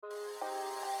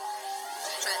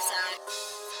Hey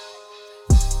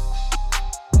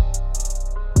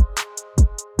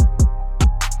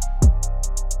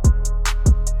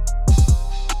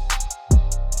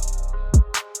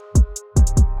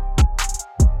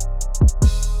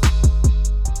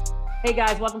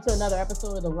guys, welcome to another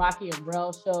episode of the Rocky and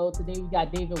Rel Show. Today we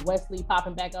got David Wesley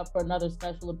popping back up for another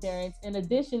special appearance, in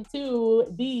addition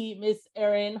to the Miss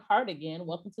Erin Hartigan.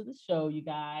 Welcome to the show, you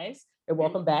guys, and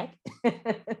welcome back.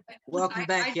 Welcome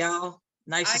back, y'all.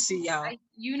 Nice to see y'all.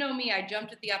 You know me, I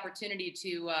jumped at the opportunity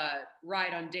to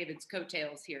ride on David's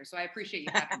coattails here, so I appreciate you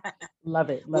having me.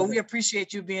 Love it. We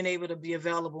appreciate you being able to be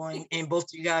available and both of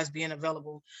you guys being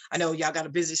available. I know y'all got a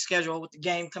busy schedule with the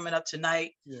game coming up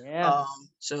tonight. Yeah.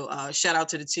 So shout out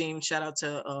to the team. Shout out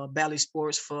to Bally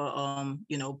Sports for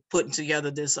putting together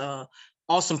this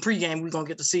awesome pregame. We're gonna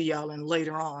get to see y'all in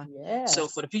later on. Yeah. So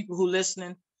for the people who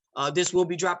listening, this will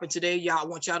be dropping today. Y'all, I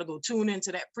want y'all to go tune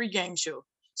into that pregame show,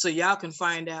 so y'all can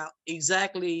find out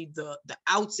exactly the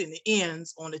outs and the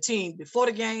ins on the team before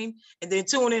the game, and then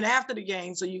tune in after the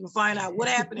game so you can find out what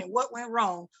happened and what went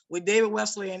wrong with David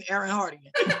Wesley and Erin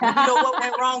Hartigan. You know what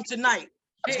went wrong tonight.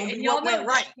 It's gonna be what went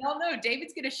right. Y'all know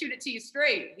David's gonna shoot it to you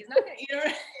straight. He's not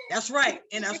gonna, That's right,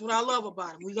 and that's what I love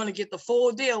about him. We're gonna get the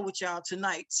full deal with y'all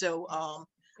tonight. So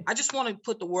I just want to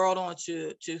put the world on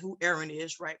to who Erin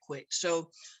is right quick. So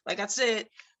like I said,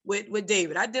 with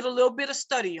David, I did a little bit of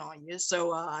study on you.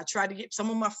 So I tried to get some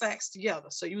of my facts together.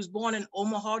 So you was born in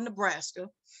Omaha, Nebraska.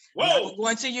 Whoa!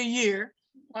 Going to your year.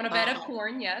 On a bed of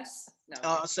corn, yes.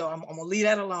 No. So I'm gonna leave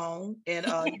that alone. And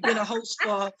you've been a host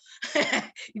for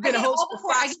you've been I a host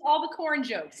for I get all the corn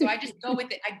jokes, so I just go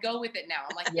with it. I go with it now.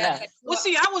 I'm like, yeah. Well,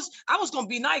 see, I was gonna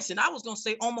be nice, and I was gonna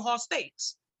say Omaha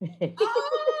Steaks.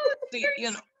 See,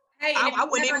 you know. Hey, I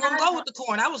wasn't even gonna go with the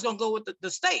corn. I was gonna go with the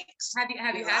steaks. Have you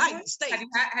had one?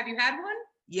 Have you had one?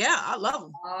 Yeah, I love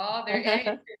them. Oh, there you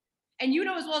go. And you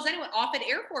know as well as anyone, Offutt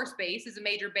Air Force Base is a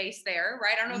major base there,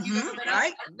 right? I don't know if you've ever been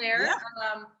up there. Yeah.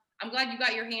 I'm glad you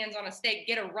got your hands on a steak.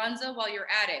 Get a runza while you're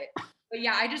at it. But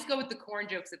yeah, I just go with the corn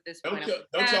jokes at this point.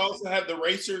 Don't you also have the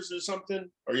racers or something?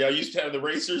 Or y'all used to have the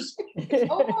racers? Wait,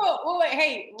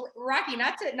 hey, Rocky,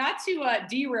 not to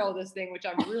derail this thing, which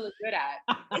I'm really good at.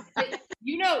 But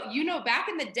you know, back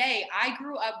in the day, I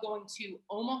grew up going to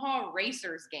Omaha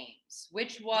Racers games,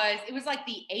 which was like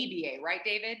the ABA, right,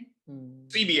 David?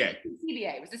 CBA.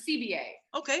 CBA. It was the CBA.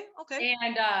 Okay.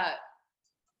 And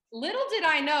little did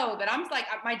I know that I'm like,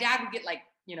 my dad would get like,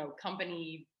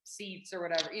 company seats or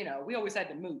whatever, we always had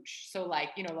to mooch. So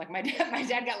like, like my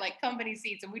dad got like company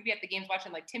seats, and we'd be at the games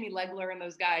watching like Timmy Legler and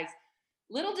those guys.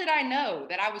 Little did I know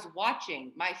that I was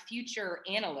watching my future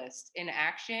analyst in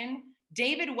action.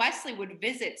 David Wesley would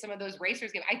visit some of those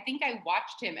racers games. I think I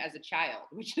watched him as a child,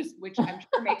 which I'm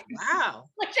sure makes wow.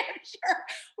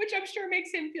 which I'm sure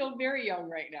makes him feel very young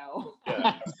right now.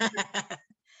 Yeah.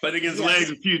 But against legs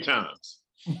a few times.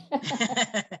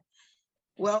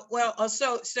 Well,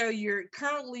 so you're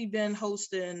currently been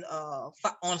hosting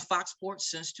on Fox Sports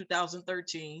since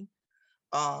 2013.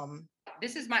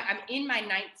 This is I'm in my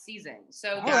 9th season.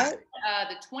 So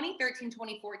the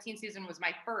 2013-2014 season was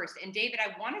my first. And David,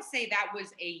 I want to say that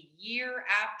was a year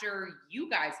after you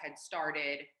guys had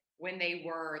started, when they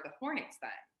were the Hornets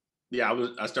then. Yeah,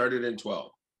 I started in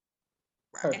 12.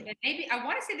 And then I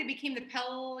want to say they became the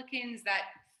Pelicans that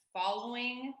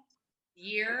following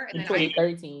year. And in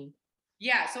 2013.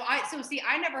 Yeah, so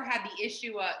I never had the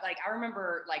issue like I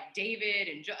remember like David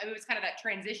and Joe, it was kind of that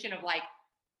transition of like,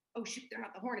 oh shoot, they're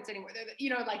not the Hornets anymore. They're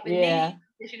like the name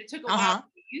transition. It took a while to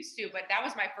get used to, but that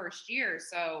was my first year.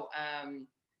 So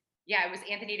it was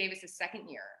Anthony Davis's second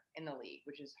year in the league,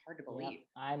 which is hard to believe. Yep,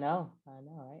 I know,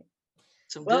 right?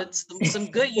 Some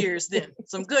good years then.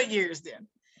 Some good years then.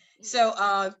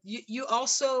 So you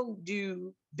also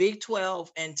do Big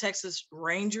 12 and Texas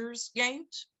Rangers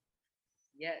games?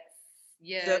 Yes.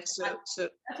 Yeah. That's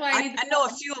why I know a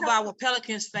few of our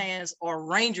Pelicans fans are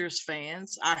Rangers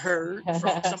fans. I heard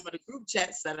from some of the group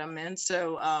chats that I'm in.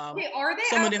 So wait, are they?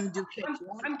 Some of them do.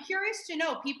 I'm curious to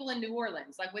know, people in New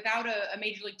Orleans, like without a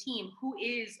major league team, who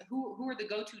are the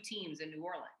go-to teams in New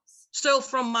Orleans? So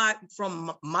from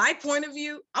my point of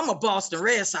view, I'm a Boston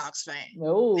Red Sox fan.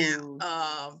 Oh.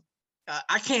 Now,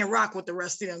 I can't rock with the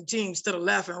rest of them teams to the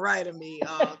left and right of me.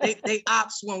 They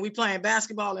ops when we playing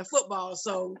basketball and football,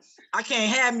 so I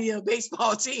can't have me a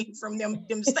baseball team from them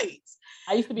states.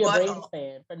 I used to be a Braves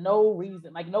fan for no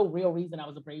reason, like no real reason. I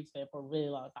was a Braves fan for a really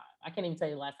long time. I can't even tell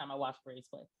you the last time I watched Braves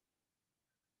play.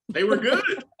 They were good.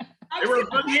 They were a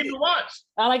fun game to watch.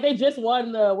 Like they just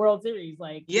won the World Series.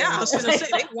 Like I was gonna say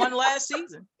they won last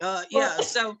season.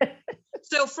 So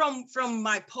So from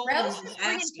my poll Rel's just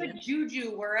bringing asking, good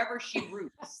juju wherever she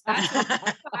roots. That's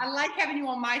what, I like having you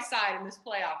on my side in this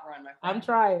playoff run, my friend. I'm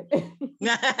trying.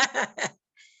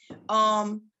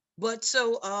 But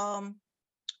so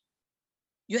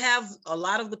you have a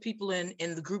lot of the people in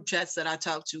the group chats that I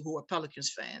talk to who are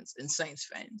Pelicans fans and Saints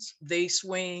fans. They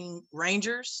swing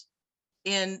Rangers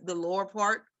in the lower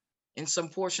part in some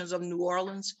portions of New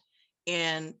Orleans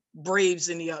and Braves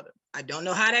in the other. I don't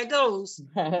know how that goes,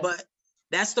 but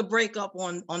that's the breakup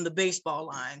on the baseball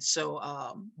line. So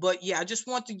but yeah, I just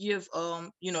want to give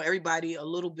everybody a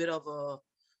little bit of a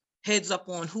heads up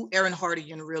on who Erin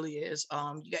Hartigan really is.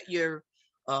 You got your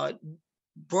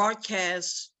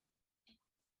broadcast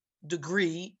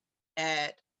degree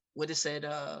at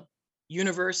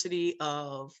University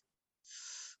of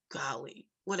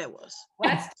what it was.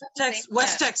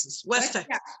 West Texas.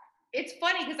 It's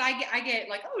funny because I get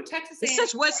like, oh, Texas A&M. It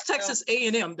says West Texas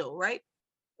A&M though, right?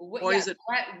 Or is it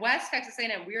West Texas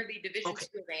A&M? We're the Division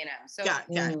II of A&M. So got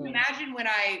it. Imagine when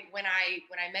I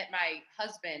met my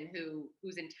husband,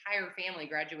 whose entire family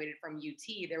graduated from UT.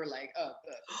 They were like, oh,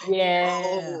 yeah.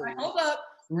 Hold up,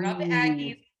 we're not the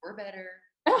Aggies. We're better.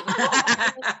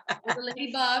 We're the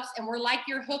Lady Buffs, and we're like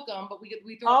your Hook'em, but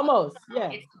we throw almost,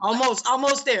 yeah,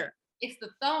 almost there. It's the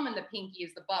thumb and the pinky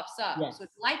is the Buffs up. Yes. So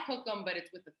it's like Hook'em, but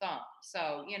it's with the thumb.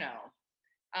 So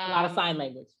a lot of sign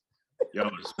language.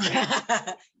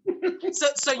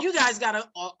 So you guys got a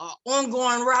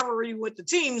ongoing rivalry with the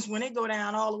teams when they go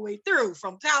down all the way through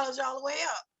from college all the way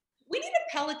up. We need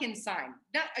a Pelican sign.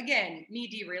 Not again, me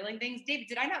derailing things. David,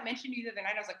 did I not mention you the other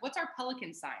night? I was like, what's our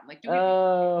Pelican sign? Like, do we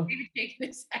David shake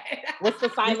his head? What's the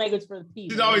sign language for the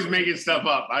peace? She's always making stuff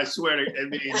up. I swear to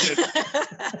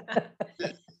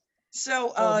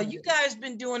So you guys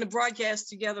been doing the broadcast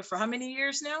together for how many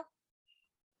years now?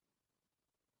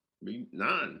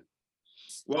 9.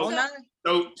 Well,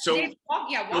 so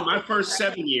my first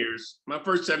 7 years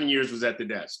was at the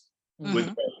desk. Mm-hmm.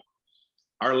 With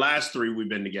our last 3 we've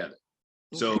been together.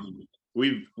 So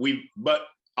we've but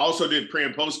also did pre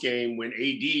and post game when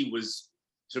AD was,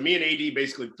 so me and AD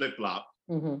basically flip-flop.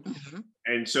 Mm-hmm.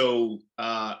 And so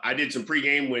I did some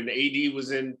pregame when AD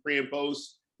was in pre and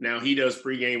post. Now he does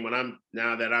pregame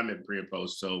now that I'm in pre and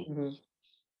post. So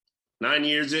 9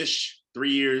 years-ish,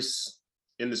 3 years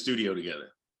in the studio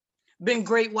together. Been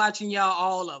great watching y'all,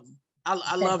 all of them.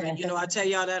 I love it. I tell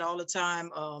y'all that all the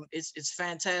time. It's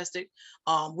fantastic.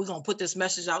 We're gonna put this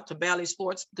message out to Bally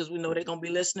Sports because we know they're gonna be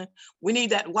listening. We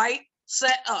need that white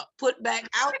set up, put back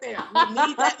out there. We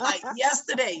need that like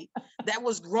yesterday. That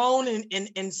was grown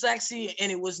and sexy,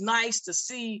 and it was nice to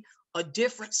see a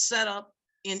different setup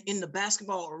in the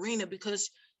basketball arena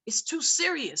because it's too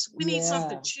serious. We need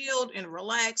something chilled and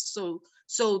relaxed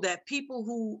so that people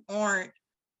who aren't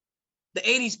the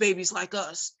 80s babies like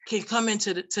us can come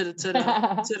into the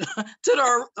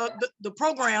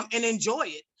program and enjoy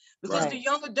it because the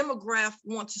younger demographic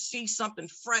want to see something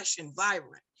fresh and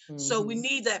vibrant. So we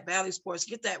need that. Bally Sports,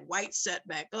 get that white set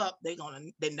back up. They're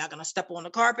not gonna step on the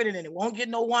carpet and it won't get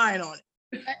no wine on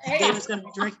it. David's gonna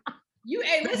be drinking.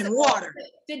 Listen, water.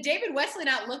 Did David Wesley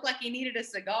not look like he needed a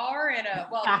cigar and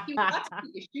he was about to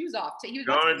take his shoes off? He was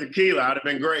going tequila, I'd have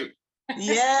been great.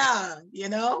 Yeah,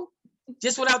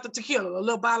 just without the tequila, a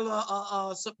little bottle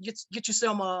of get you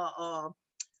some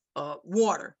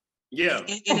water. Yeah.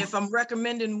 And if I'm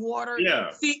recommending water,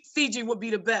 Fiji would be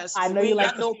the best. I know you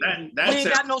like we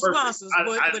ain't got no sponsors, I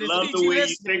love the way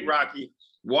you think, Rocky.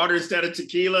 Water instead of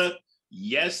tequila.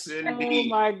 Yes, indeed. Oh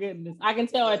my goodness. I can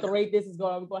tell at the rate this is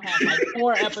going, we're gonna have like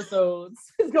 4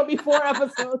 episodes. It's gonna be 4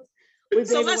 episodes.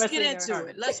 So let's get into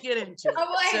it.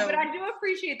 But I do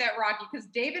appreciate that, Rocky, because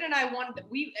David and I wanted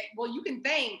you can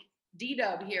thank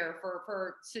D-Dub here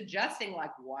for suggesting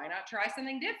like, why not try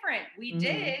something different? We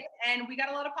did, and we got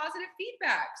a lot of positive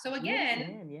feedback. So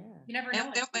again, you never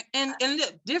know. And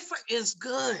look, different is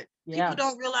good. Yeah. People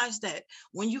don't realize that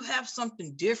when you have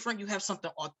something different, you have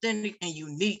something authentic and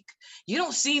unique. You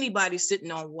don't see anybody sitting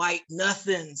on white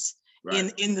nothings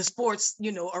in the sports,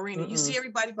 arena. You see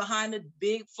everybody behind the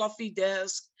big fluffy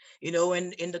desk, in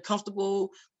the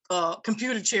comfortable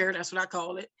computer chair, that's what I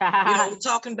call it,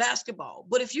 talking basketball.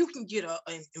 But if you can get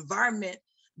an environment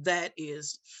that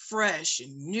is fresh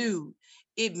and new,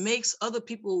 it makes other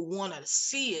people want to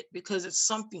see it because it's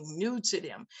something new to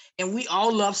them. And we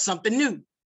all love something new.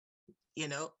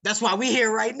 That's why we're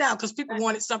here right now, because people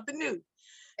wanted something new.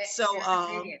 So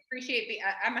I'm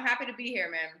happy to be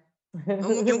here, man.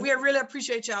 And we really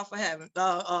appreciate y'all for having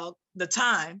the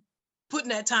time, putting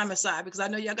that time aside, because I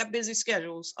know y'all got busy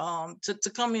schedules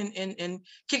to come in and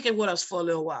kick it with us for a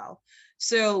little while.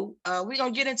 So we're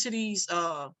gonna get into these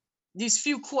these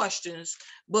few questions.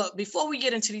 But before we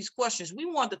get into these questions, we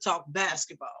want to talk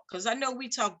basketball because I know we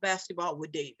talk basketball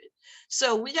with David.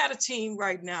 So we got a team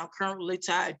right now currently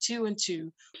tied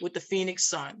 2-2 with the Phoenix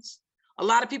Suns. A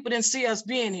lot of people didn't see us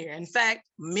being here. In fact,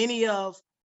 many of,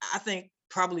 I think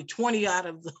probably 20 out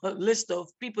of the list of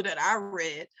people that I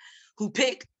read who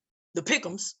pick the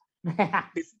pick'ems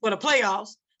for the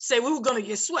playoffs say we were going to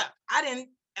get swept. I didn't.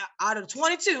 Out of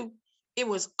 22, it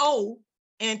was 0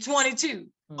 and 22.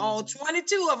 All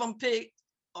 22 of them picked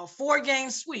a 4-game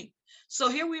sweep. So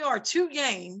here we are, 2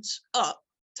 games up,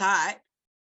 tied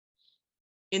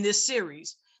in this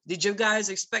series. Did you guys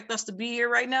expect us to be here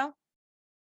right now?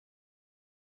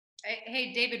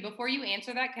 Hey, David, before you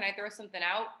answer that, can I throw something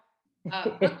out?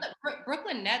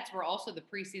 Brooklyn Nets were also the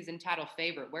preseason title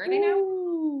favorite. Where are they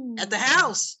now? At the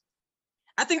house.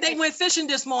 I think they went fishing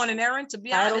this morning, Erin, to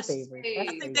be honest. I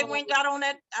think they got on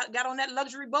that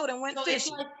luxury boat and went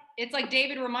fishing. It's like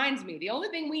David reminds me, the only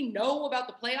thing we know about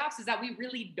the playoffs is that we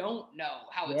really don't know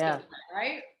how it's going to be,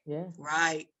 right? Yeah.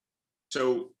 Right.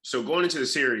 So going into the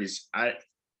series,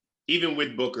 even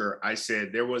with Booker, I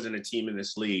said there wasn't a team in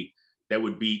this league that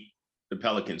would beat the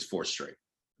Pelicans 4 straight.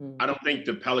 I don't think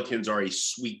the Pelicans are a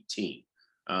sweet team.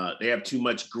 They have too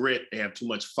much grit. They have too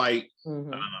much fight.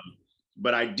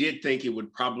 But I did think it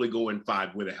would probably go in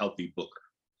 5 with a healthy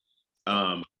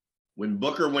Booker. When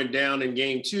Booker went down in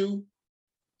game 2,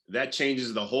 that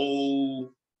changes the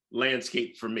whole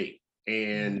landscape for me.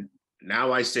 And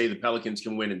now I say the Pelicans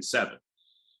can win in 7.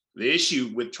 The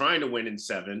issue with trying to win in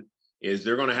 7 is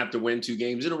they're going to have to win 2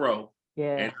 games in a row.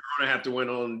 Yeah. And they're going to have to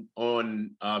win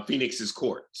on Phoenix's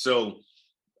court. So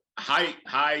high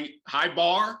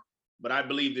bar, but I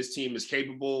believe this team is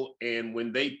capable. And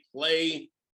when they play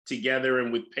together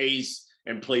and with pace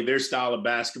and play their style of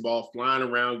basketball, flying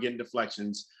around, getting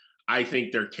deflections, I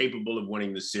think they're capable of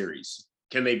winning the series.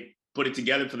 Can they put it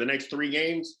together for the next 3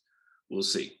 games? We'll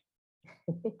see.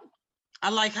 I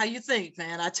like how you think,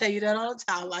 man. I tell you that all the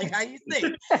time. I like how you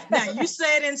think. Now, you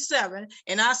say it in 7,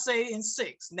 and I say it in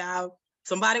 6. Now,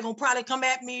 somebody gonna probably come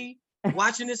at me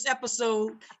watching this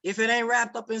episode if it ain't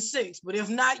wrapped up in 6. But if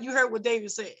not, you heard what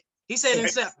David said. He said in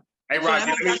 7. Hey,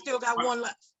 Rocky, so I still got 1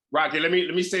 left. Rocky, let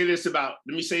me say this about,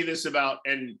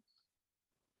 and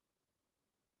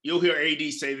you'll hear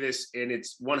AD say this, and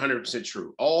it's 100%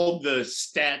 true. All the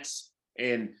stats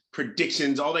and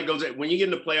predictions, all that goes, when you get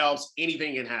in the playoffs,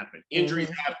 anything can happen. Injuries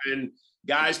happen,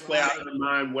 guys play out of their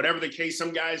mind, whatever the case.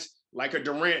 Some guys, like a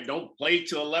Durant, don't play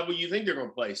to a level you think they're going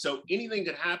to play. So anything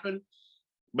could happen,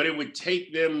 but it would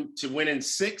take them to win in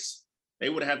 6. They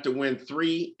would have to win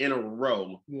 3 in a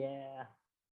row. Yeah.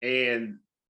 And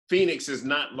Phoenix has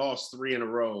not lost 3 in a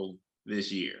row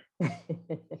this year.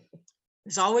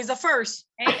 It's always a first.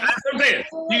 Hey, That's what I'm saying.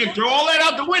 You can throw all that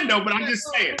out the window, but I'm just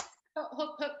saying.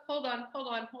 Hold on.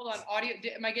 Audio.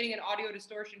 Am I getting an audio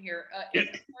distortion here?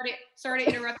 Sorry to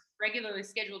interrupt the regularly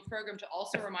scheduled program to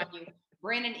also remind you,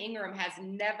 Brandon Ingram has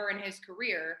never in his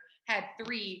career had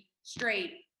 3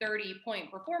 straight 30-point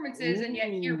performances, and yet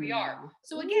here we are.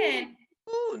 So again,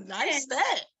 nice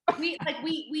stat. We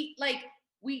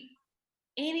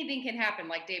anything can happen,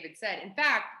 like David said. In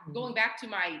fact, going back to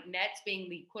my Nets being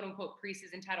the quote unquote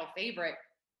preseason title favorite,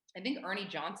 I think Ernie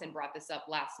Johnson brought this up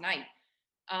last night.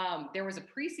 There was a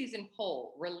preseason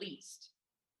poll released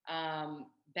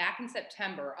back in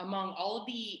September among all of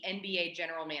the NBA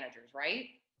general managers, right?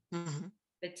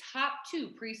 The top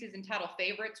 2 preseason title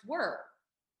favorites were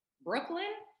Brooklyn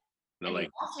and the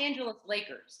Los Angeles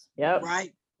Lakers. Yep.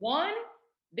 Right. 1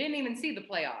 didn't even see the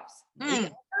playoffs. The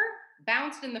other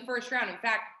bounced in the first round. In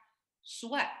fact,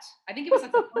 swept. I think it was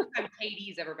like the first time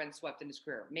KD's ever been swept in his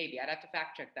career. Maybe I'd have to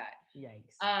fact check that.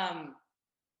 Yikes.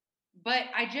 But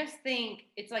I just think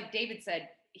it's like David said,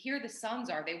 here the Suns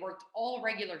are. They worked all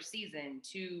regular season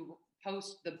to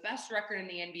post the best record in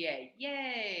the NBA.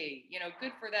 Yay.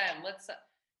 Good for them.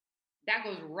 That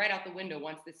goes right out the window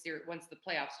once the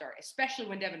playoffs start, especially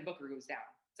when Devin Booker goes down.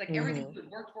 It's like everything we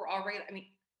worked for already. I mean,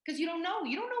 because you don't know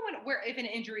if an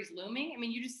injury is looming. I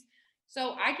mean,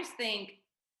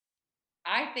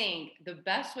 I think the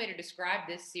best way to describe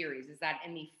this series is that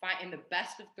in the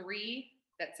best of 3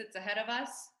 that sits ahead of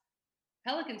us,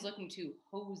 Pelicans looking to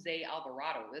Jose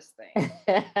Alvarado this thing.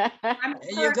 There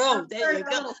you go.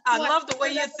 I love the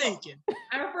way you're thinking.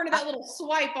 I'm referring to that little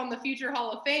swipe on the future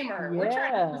Hall of Famer. We're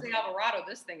trying to Jose Alvarado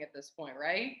this thing at this point,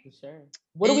 right? For sure.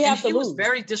 What do we have to lose? He was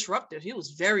very disruptive. He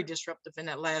was very disruptive in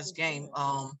that last game.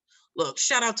 Look,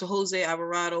 shout out to Jose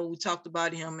Alvarado. We talked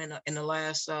about him in the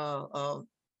last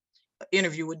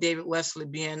interview with David Wesley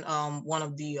being one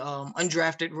of the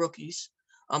undrafted rookies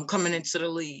coming into the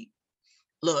league.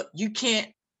 Look, you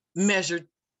can't measure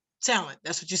talent.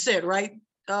 That's what you said, right?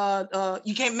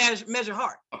 you can't measure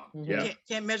heart. Yeah.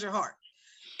 Can't measure heart.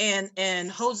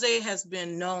 And Jose has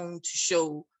been known to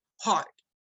show heart.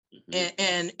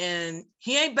 And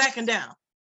he ain't backing down.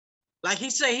 Like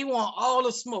he say, he want all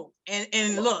the smoke.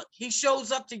 And look, he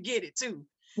shows up to get it too.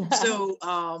 So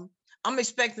I'm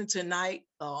expecting tonight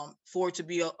for it to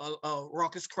be a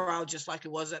raucous crowd, just like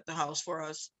it was at the house for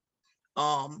us.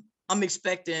 I'm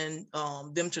expecting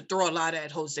them to throw a lot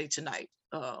at Jose tonight.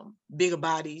 Bigger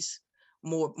bodies,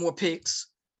 more picks.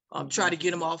 Try to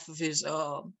get him off of his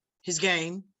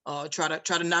game. Try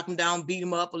to knock him down, beat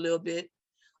him up a little bit.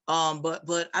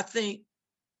 But I think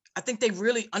they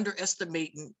really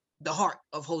underestimating the heart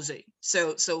of Jose.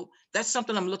 So that's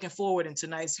something I'm looking forward in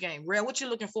tonight's game. Rhea, what you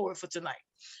looking forward for tonight?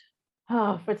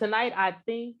 For tonight, I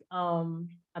think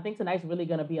tonight's really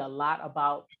going to be a lot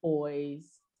about poise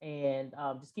and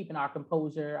just keeping our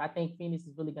composure. I think Phoenix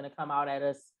is really going to come out at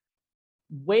us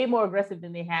way more aggressive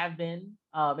than they have been,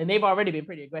 and they've already been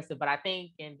pretty aggressive. But I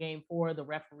think in Game 4, the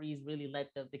referees really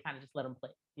they kind of just let them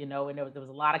play, and there was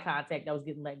a lot of contact that was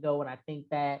getting let go, and I think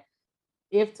that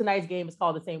if tonight's game is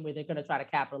called the same way, they're going to try to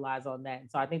capitalize on that. And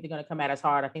so I think they're going to come at us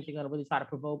hard. I think they're going to really try to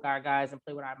provoke our guys and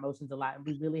play with our emotions a lot. And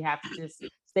we really have to just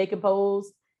stay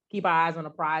composed, keep our eyes on the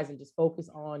prize, and just focus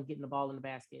on getting the ball in the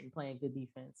basket and playing good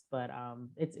defense. But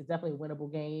it's definitely a winnable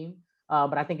game.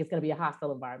 But I think it's going to be a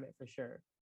hostile environment for sure.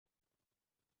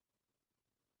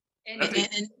 I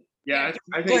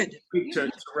think to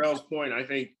Terrell's point, I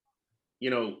think,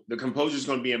 the composure is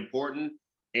going to be important,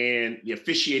 and the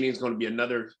officiating is going to be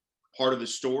another part of the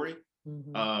story,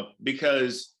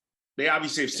 because they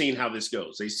obviously have seen how this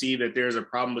goes. They see that there's a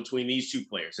problem between these two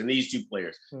players and these two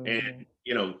players. And,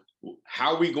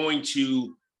 how are we going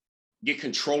to get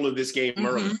control of this game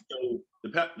early? So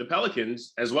the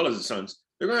Pelicans, as well as the Suns,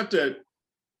 they're going to have to,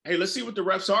 hey, let's see what the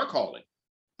refs are calling.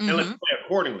 And let's play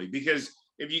accordingly. Because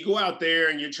if you go out there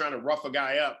and you're trying to rough a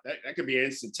guy up, that could be an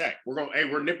instant tech.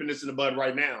 We're nipping this in the bud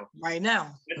right now. Right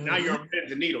now. Now you're on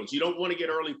pins and needles. You don't want to get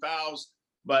early fouls,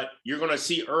 but you're going to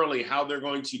see early how they're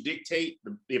going to dictate,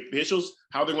 the officials,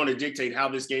 how they're going to dictate how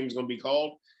this game is going to be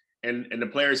called. And the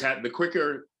players the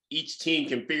quicker each team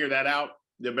can figure that out,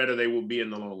 the better they will be in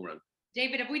the long run.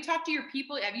 David, have you talked to your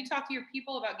people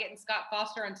about getting Scott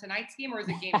Foster on tonight's game, or is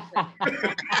it Game 3?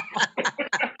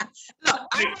 Look,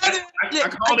 I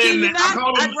called him.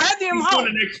 I'd rather him home.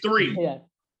 The next 3. Yeah.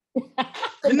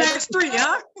 The next 3,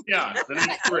 huh? Yeah, the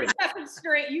next 3.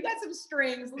 You got some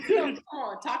strings. Let's go. Come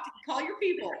on, call your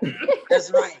people.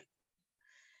 That's right.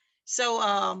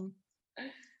 So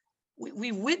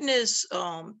we witness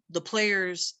the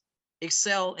players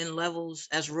excel in levels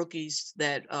as rookies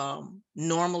that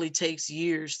normally takes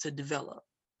years to develop.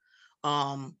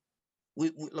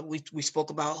 We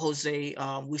spoke about Jose.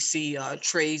 We see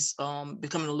Trey's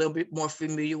becoming a little bit more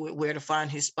familiar with where to find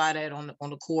his spot at on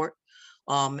the court,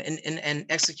 and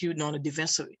executing on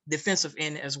the defensive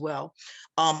end as well.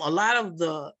 A lot of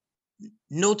the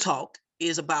no talk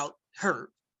is about Herb,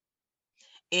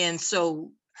 and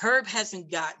so Herb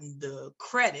hasn't gotten the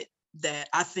credit that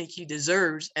I think he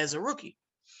deserves as a rookie.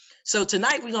 So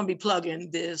tonight we're gonna be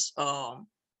plugging this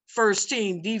first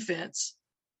team defense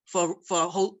for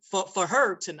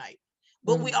Herb tonight,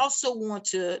 but we also want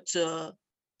to.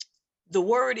 The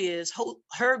word is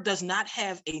Herb does not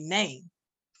have a name,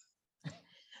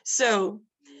 so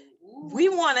we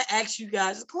want to ask you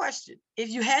guys a question. If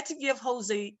you had to give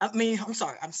Jose,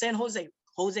 I'm saying Jose.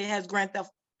 Jose has Grand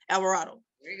Theft Alvarado.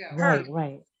 There you go.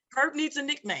 Right. Herb needs a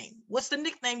nickname. What's the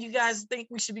nickname you guys think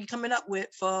we should be coming up with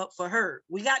for Herb?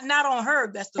 We got not on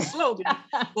Herb, that's the slogan.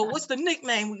 But what's the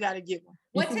nickname we got to give him?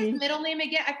 What's his middle name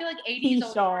again? I feel like 80s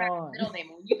old middle name.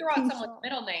 When you throw out someone's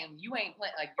middle name, you ain't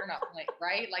playing, like you're not playing,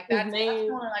 right? Like that's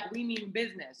more like we mean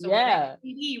business. So when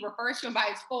he refers to him by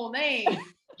his full name,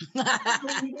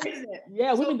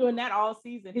 yeah, we've been doing that all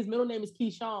season. His middle name is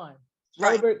Keyshawn.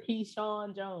 Robert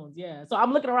Keyshawn Jones. Yeah. So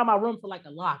I'm looking around my room for like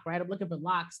a lock, right? I'm looking for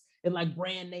locks and like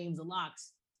brand names of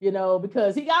locks,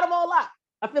 because he got them all locked.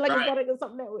 I feel like it's gonna go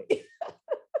something that way.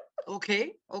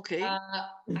 Okay. I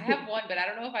have one, but I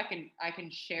don't know if I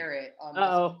can share it on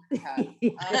this.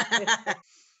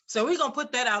 So we're gonna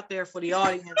put that out there for the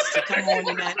audience to come on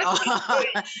in that.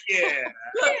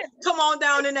 Come on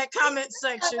down in that comment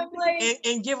section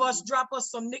and drop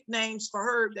us some nicknames for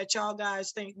Herb that y'all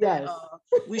guys think that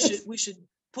we should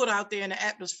put out there in the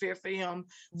atmosphere for him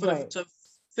to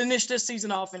finish this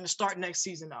season off and to start next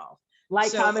season off.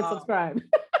 Comment, subscribe.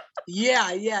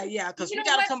 Yeah. Because we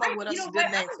got to come up with us a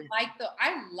good name.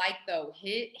 I like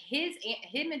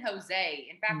him and Jose.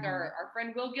 In fact, our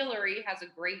friend Will Guillory has a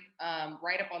great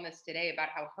write up on this today about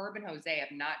how Herb and Jose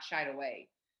have not shied away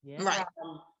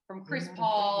from Chris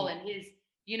Paul and his.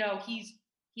 He's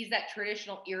he's that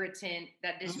traditional irritant,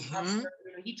 that disruptor.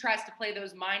 He tries to play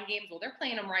those mind games. Well, they're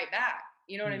playing him right back.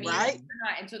 You know what I mean? Right.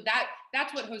 And so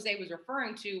that's what Jose was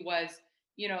referring to was,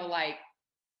 like,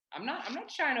 I'm not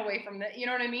shying away from that. You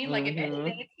know what I mean? Like, if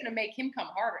anything, it's going to make him come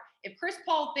harder. If Chris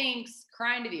Paul thinks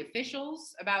crying to the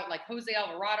officials about like Jose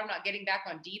Alvarado not getting back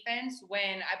on defense,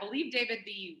 when I believe, David,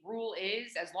 the rule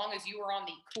is as long as you are on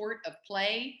the court of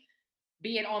play,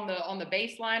 be it on the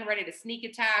baseline, ready to sneak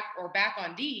attack or back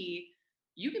on D,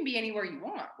 you can be anywhere you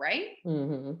want, right?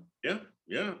 Yeah.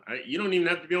 You don't even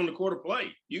have to be on the court of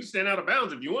play. You can stand out of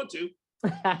bounds if you want to.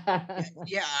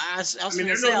 Yeah, I was mean, gonna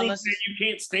there's say, no unless reason you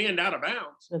can't stand out of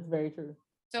bounds. That's very true.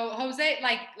 So Jose,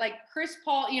 like Chris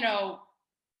Paul,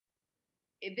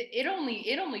 it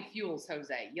only fuels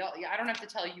Jose. I don't have to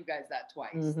tell you guys that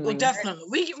twice. Well, definitely,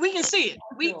 we can see it.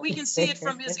 We can see it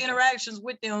from his interactions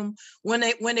with them when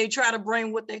they try to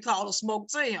bring what they call a smoke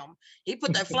to him. He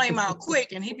put that flame out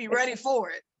quick, and he be ready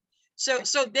for it.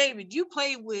 So David, you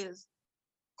played with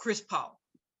Chris Paul.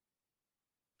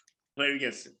 Played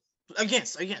against him.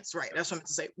 Against, right? That's what I meant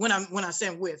to say. When I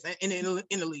say with in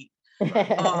the league,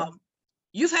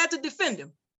 you've had to defend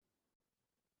him.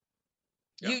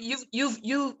 Yeah.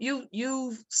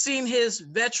 You've seen his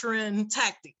veteran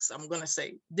tactics. I'm gonna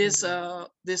say this. I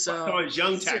saw his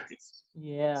young tactics.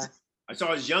 Yeah. I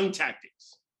saw his young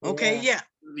tactics. Okay, yeah.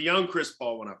 The young Chris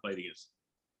Paul when I played against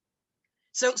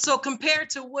him. So compared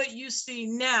to what you see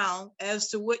now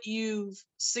as to what you've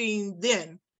seen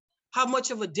then, how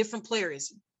much of a different player is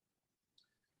he?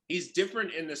 He's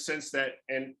different in the sense that,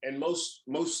 and most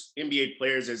NBA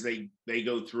players, as they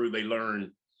go through, they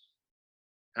learn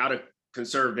how to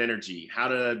conserve energy, how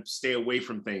to stay away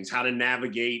from things, how to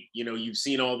navigate. You've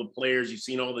seen all the players, you've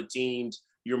seen all the teams,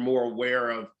 you're more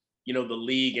aware of, the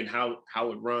league and how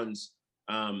it runs.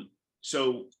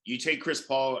 So you take Chris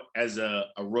Paul as a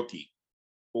rookie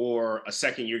or a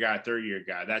second-year guy, third-year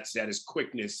guy. That is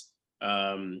quickness,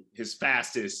 his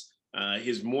fastest,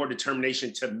 his more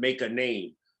determination to make a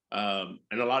name. And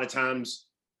a lot of times,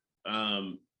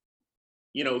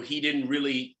 he didn't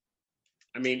really,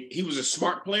 he was a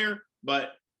smart player,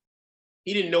 but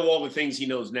he didn't know all the things he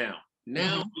knows now.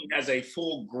 Now he has a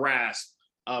full grasp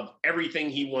of everything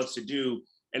he wants to do.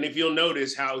 And if you'll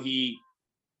notice how he,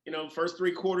 first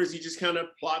 3 quarters, he just kind of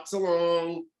plots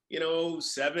along,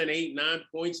 7, 8, 9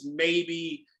 points,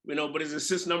 maybe, but his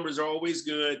assist numbers are always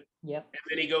good. Yep. And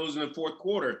then he goes in the fourth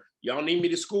quarter. Y'all need me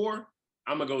to score?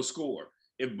 I'm going to go score.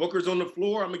 If Booker's on the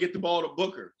floor, I'm going to get the ball to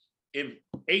Booker. If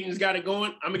Ayton's got it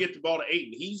going, I'm going to get the ball to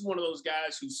Ayton. He's one of those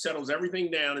guys who settles everything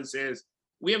down and says,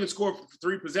 we haven't scored for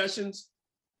 3 possessions.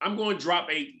 I'm going to drop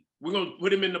Ayton. We're going to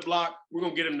put him in the block. We're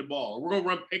going to get him the ball. We're going to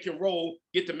run pick and roll,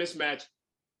 get the mismatch.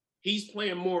 He's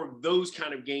playing more of those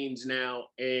kind of games now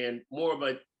and more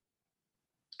of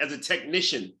as a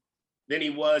technician than he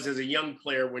was as a young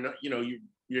player when,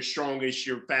 you're strongest,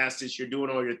 you're fastest, you're doing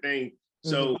all your thing.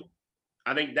 So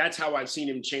I think that's how I've seen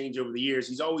him change over the years.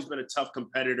 He's always been a tough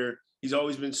competitor. He's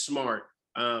always been smart.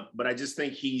 But I just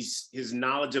think his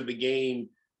knowledge of the game,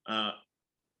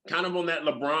 kind of on that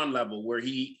LeBron level where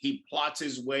he plots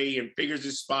his way and figures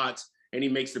his spots and he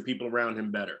makes the people around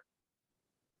him better.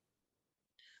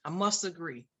 I must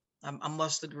agree. I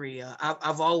must agree.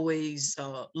 I've always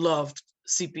loved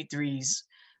CP3's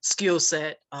skill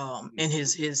set and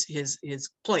his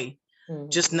play.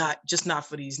 Just not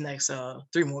for these next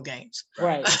 3 more games.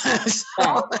 Right.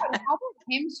 How about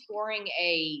him scoring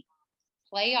a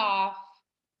playoff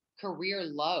career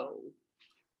low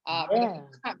for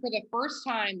the first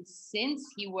time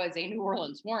since he was a New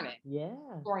Orleans Hornet? Yeah.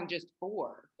 Scoring just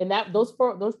 4. And those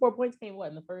 4 points came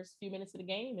in the first few minutes of the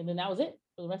game, and then that was it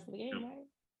for the rest of the game, right?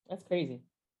 That's crazy.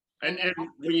 And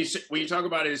when you talk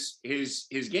about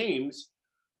his games,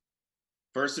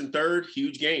 first and third,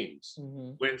 huge games.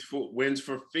 Wins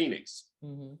for Phoenix.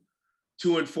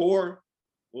 2 and 4.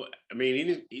 Well,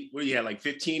 he had like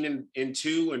 15 and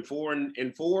 2 and 4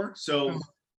 and 4. So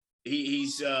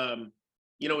he's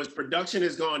his production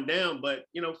has gone down, but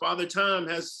Father Time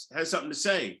has something to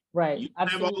say. Right. You don't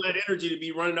have all that energy to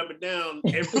be running up and down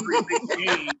every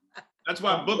game. That's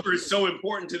why Booker is so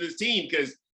important to this team,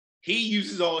 because he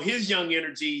uses all his young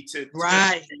energy to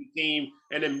the team,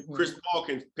 and then Chris Paul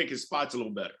can pick his spots a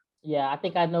little better. Yeah, I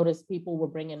think I noticed people were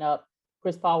bringing up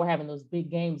Chris Paul were having those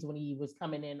big games when he was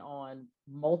coming in on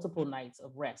multiple nights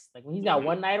of rest. Like when he's got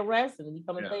one night of rest and then he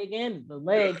come and play again, the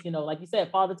legs, like you said,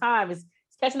 Father Time is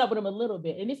catching up with him a little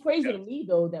bit. And it's crazy to me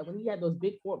though that when he had those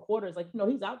big 4 quarters,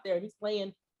 he's out there, he's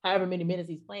playing however many minutes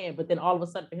he's playing, but then all of a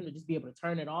sudden for him to just be able to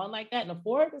turn it on like that in the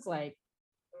fourth, it's like,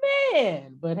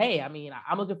 Man, but hey, I mean,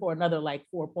 I'm looking for another like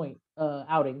 4-point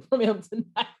outing from him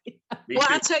tonight. Well,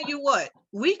 I tell you what,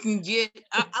 we can get.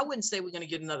 I wouldn't say we're going to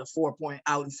get another 4-point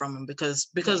outing from him because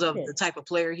of the type of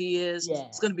player he is. Yeah.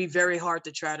 It's going to be very hard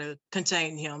to try to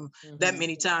contain him that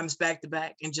many times back to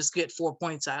back and just get 4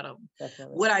 points out of him.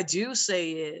 Definitely. What I do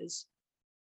say is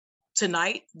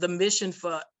tonight, the mission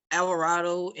for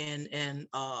Alvarado and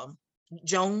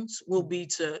Jones will be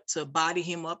to body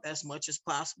him up as much as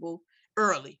possible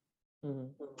early.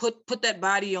 Put that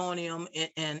body on him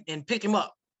and pick him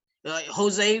up.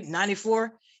 Jose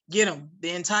 94, get him the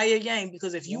entire game,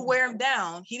 because if you wear him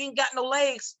down, he didn't got no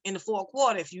legs in the fourth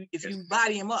quarter if you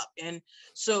body him up. And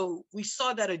so we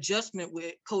saw that adjustment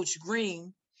with Coach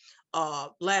Green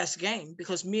last game,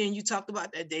 because me and you talked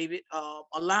about that, David,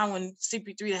 allowing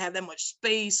CP3 to have that much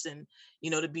space and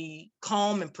to be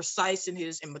calm and precise in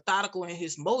and methodical in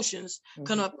his motions,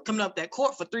 coming up that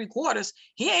court for 3 quarters.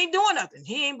 He ain't doing nothing.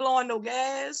 He ain't blowing no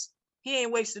gas. He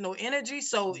ain't wasting no energy.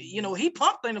 So, he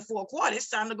pumped in the fourth quarter. It's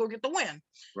time to go get the win.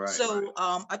 Right. So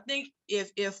I think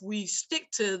if we stick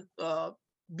to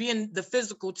being the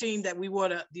physical team that we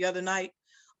were the other night,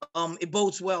 it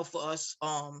bodes well for us.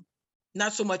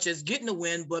 Not so much as getting the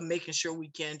win, but making sure we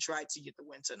can try to get the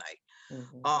win tonight.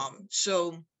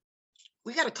 So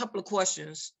we got a couple of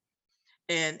questions,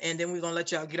 and then we're gonna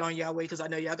let y'all get on y'all way, because I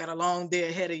know y'all got a long day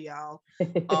ahead of y'all.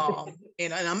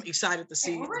 And I'm excited to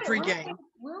see the pregame.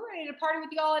 We're ready to party with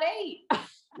y'all at 8.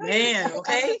 Man,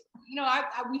 okay.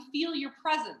 We feel your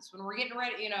presence when we're getting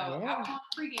ready. Out to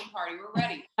the pregame party. We're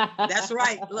ready. That's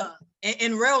right. Look,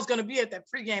 and Rel's gonna be at that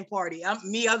pregame party. I'm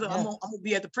gonna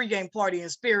be at the pregame party in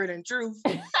spirit and truth,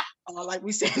 like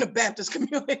we say in the Baptist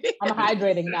community. I'm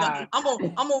hydrating now. I'm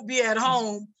gonna be at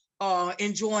home,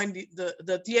 enjoying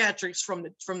the theatrics from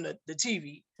the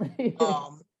TV.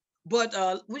 But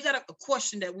we got a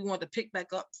question that we want to pick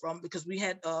back up from, because we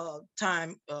had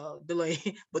time delay,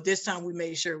 but this time we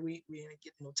made sure we didn't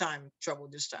get no time trouble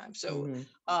this time. So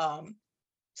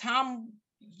Tom,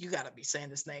 you gotta be saying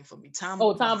this name for me. Tom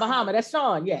Bahama. That's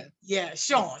Sean. Yeah,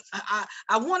 Sean.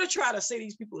 I want to try to say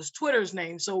these people's Twitter's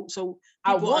names so people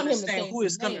I want understand him to who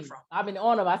it's coming from. I've been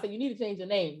on him. I said, you need to change your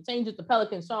name. Change it to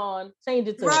Pelican Sean. Change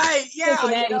it to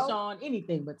Cincinnati Sean.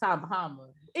 Anything but Tom Bahama.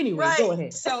 Anyway, go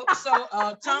ahead. So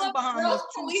Tom Bahama. I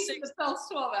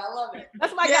love it.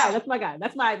 That's my guy. That's my guy.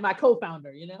 That's my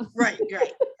co-founder. Right.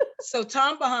 So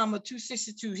Tom Bahama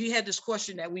 262. He had this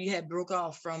question that we had broke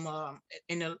off from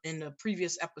in the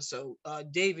previous episode.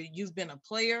 David, you've been a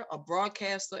player, a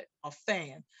broadcaster, a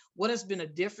fan. What has been a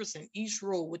difference in each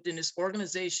role within this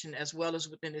organization as well as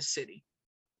within this city?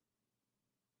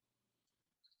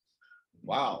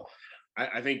 Wow.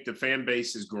 I think the fan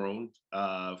base has grown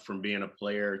from being a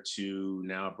player to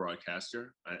now a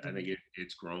broadcaster. I think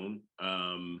it's grown.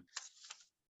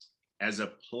 As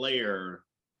a player,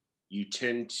 you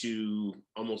tend to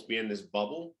almost be in this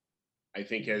bubble. I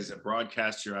think as a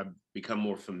broadcaster, I've become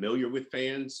more familiar with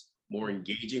fans, more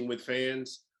engaging with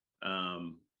fans.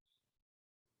 And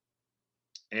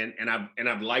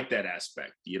I've liked that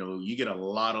aspect. You get a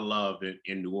lot of love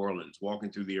in New Orleans,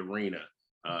 walking through the arena.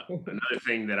 Another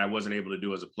thing that I wasn't able to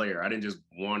do as a player, I didn't just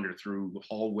wander through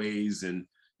hallways and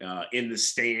in the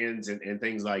stands and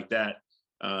things like that.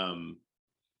 I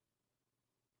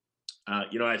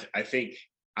think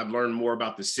I've learned more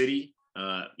about the city.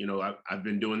 I've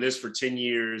been doing this for 10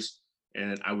 years,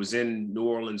 and I was in New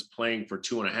Orleans playing for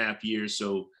 2.5 years.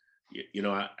 So,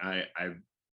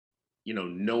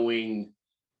 knowing,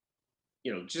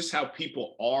 just how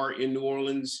people are in New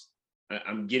Orleans,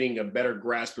 I'm getting a better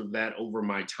grasp of that over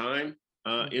my time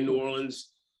in New Orleans.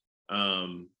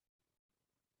 The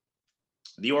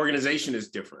organization is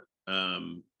different.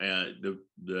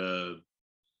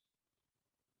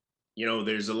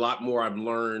 There's a lot more I've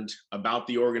learned about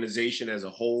the organization as a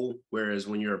whole, whereas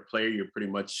when you're a player, you're pretty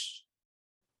much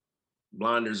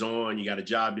blinders on, you got a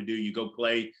job to do, you go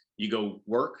play, you go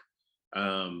work.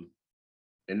 And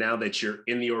now that you're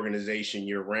in the organization,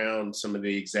 you're around some of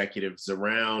the executives,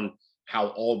 around how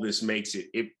all this makes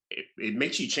it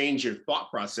makes you change your thought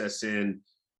process in,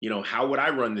 how would I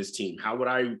run this team? How would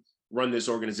I run this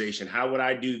organization? How would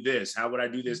I do this? How would I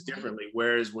do this differently?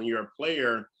 Whereas when you're a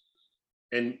player,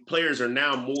 and players are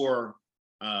now more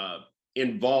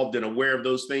involved and aware of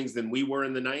those things than we were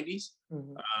in the 90s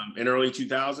and early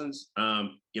 2000s.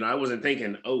 I wasn't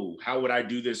thinking, how would I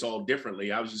do this all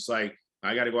differently? I was just like,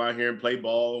 I got to go out here and play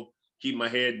ball, keep my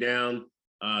head down,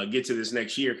 get to this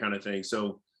next year kind of thing.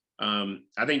 So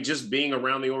I think just being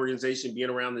around the organization, being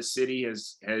around the city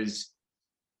has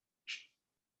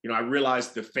I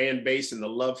realized the fan base and the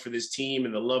love for this team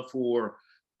and the love for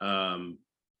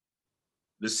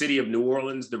the city of New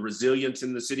Orleans, the resilience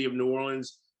in the city of New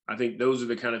Orleans. I think those are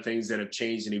the kind of things that have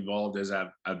changed and evolved as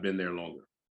I've been there longer.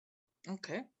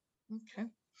 Okay.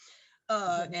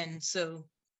 And so,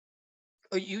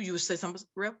 you would say something,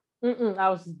 Real? I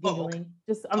was just giggling.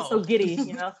 I'm so giddy,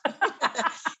 you know.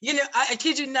 I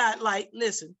kid you not. Like,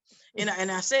 listen, and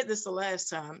I said this the last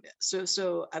time.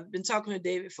 So I've been talking to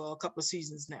David for a couple of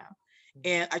seasons now,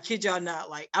 and I kid y'all not.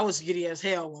 Like, I was giddy as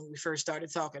hell when we first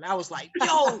started talking. I was like,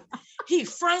 "Yo, he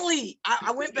friendly."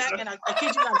 I went back and I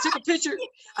kid you not. I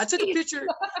took a picture.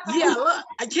 Yeah, look,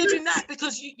 I kid you not,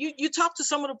 because you talk to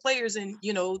some of the players and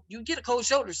you get a cold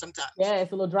shoulder sometimes. Yeah,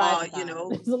 it's a little dry.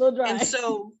 It's a little dry.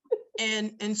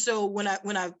 And so when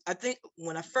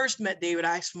I first met David,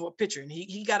 I asked him for a picture, and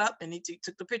he got up and he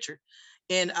took the picture,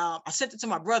 and I sent it to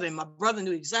my brother, and my brother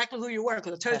knew exactly who you were,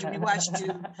 because I told you we watched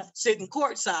you sitting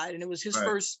courtside, and it was his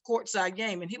first courtside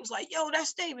game, and he was like, "Yo,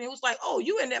 that's David." And it was like, "Oh,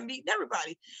 you in there meeting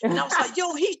everybody?" And I was like,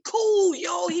 "Yo, he cool, he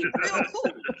real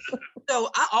cool." So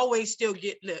I always still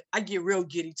get real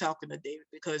giddy talking to David,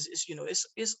 because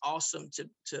it's awesome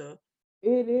to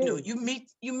it is.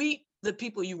 You meet the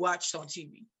people you watched on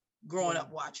TV growing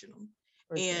up watching them,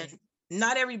 and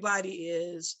not everybody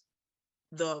is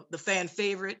the fan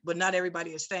favorite, but not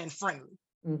everybody is fan friendly.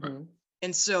 Mm-hmm.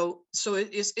 And so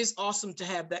it's awesome to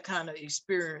have that kind of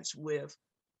experience with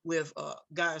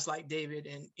guys like David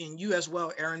and you as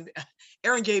well, Erin.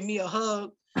 Erin gave me a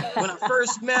hug when I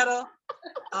first met her.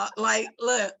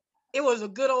 Look, it was a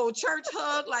good old church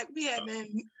hug. Like, we had we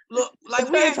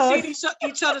hadn't seen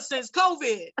each other since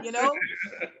COVID, and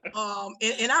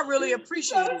I really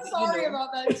appreciate it. Sorry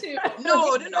about that too.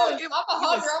 No, I'm a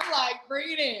hugger. I'm like,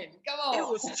 bring it in. Come on. It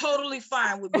was totally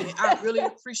fine with me. I really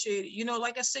appreciate it.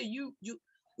 Like I said, you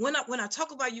when I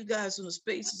talk about you guys in the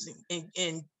spaces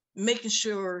and making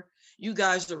sure you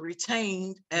guys are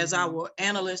retained as our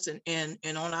analysts and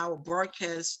on our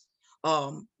broadcast,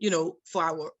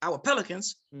 for our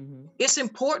Pelicans, it's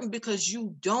important, because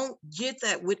you don't get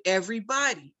that with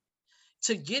everybody.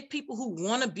 To get people who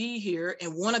want to be here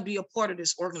and want to be a part of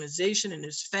this organization and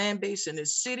this fan base and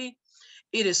this city,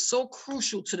 it is so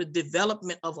crucial to the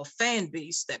development of a fan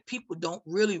base that people don't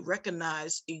really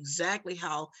recognize exactly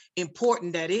how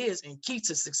important that is and key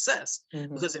to success.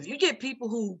 Because if you get people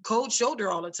who cold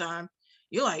shoulder all the time,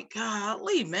 you're like,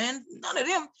 golly, man, none of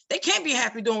them, they can't be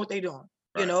happy doing what they're doing.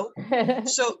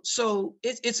 So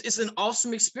it's an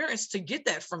awesome experience to get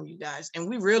that from you guys, and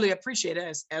we really appreciate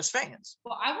it as fans.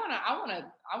 Well, I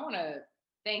want to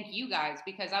thank you guys,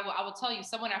 because I will tell you,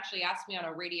 someone actually asked me on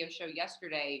a radio show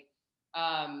yesterday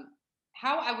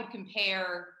how I would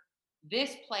compare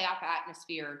this playoff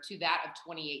atmosphere to that of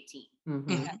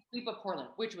 2018, that sweep of Portland,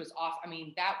 which was off. I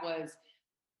mean, that was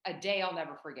a day I'll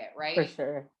never forget, right? For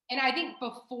sure. And I think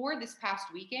before this past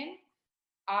weekend,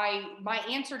 my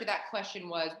answer to that question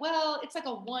was, well, it's like a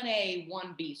 1A,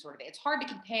 1B sort of. It's hard to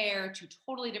compare to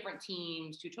totally different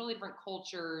teams, to totally different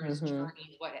cultures,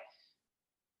 journeys, what.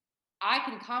 I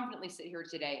can confidently sit here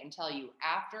today and tell you,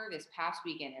 after this past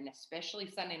weekend, and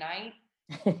especially Sunday night,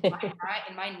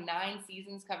 in my 9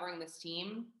 seasons covering this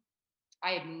team,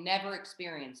 I have never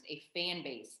experienced a fan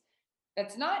base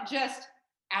that's not just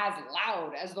as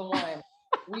loud as the one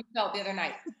we felt the other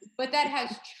night, but that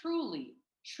has truly,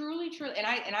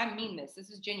 and I mean this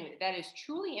is genuine, that has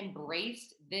truly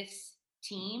embraced this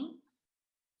team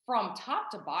from top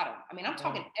to bottom. I mean, I'm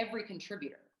talking every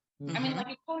contributor. I mean, like,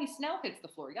 if Tony Snell hits the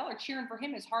floor, y'all are cheering for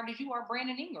him as hard as you are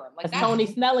Brandon Ingram. Like, that's Tony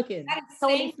Snellican. That is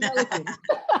Tony Snellican.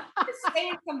 It's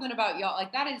saying something about y'all.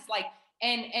 Like, that is like,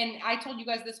 and I told you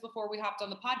guys this before we hopped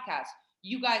on the podcast.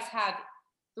 You guys have,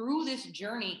 through this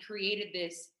journey, created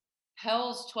this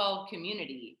Hell's 12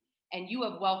 community, and you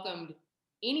have welcomed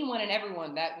anyone and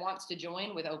everyone that wants to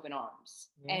join with open arms.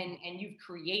 Yeah. And you've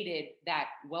created that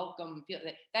welcome feel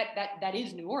that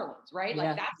is New Orleans, right? Yeah.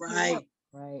 Like, that's right.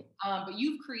 Right. But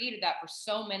you've created that for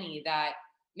so many that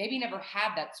maybe never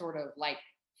had that sort of like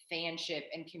fanship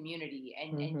and community,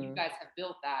 and you guys have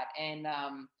built that. And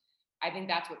I think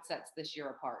that's what sets this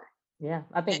year apart. Yeah,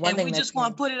 I think and we just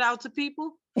want to put it out to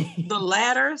people. The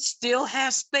ladder still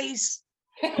has space.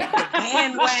 The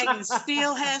bandwagon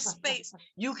still has space.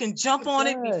 You can jump on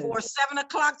it before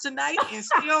 7:00 tonight and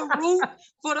still root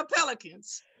for the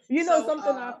Pelicans. Something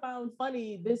I found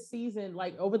funny this season,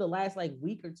 like over the last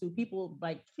week or two, people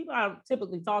I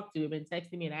typically talk to have been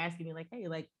texting me and asking me like, hey,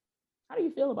 like, how do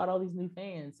you feel about all these new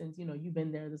fans since, you've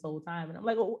been there this whole time? And I'm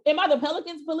like, well, am I the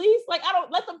Pelicans police? Like, I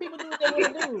don't let them people do what they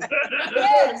want to do.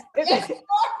 Yes.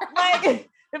 Like,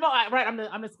 if right.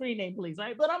 I'm the screen name police,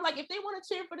 right? But I'm like, if they want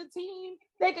to cheer for the team,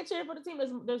 they can cheer for the team.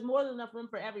 There's more than enough room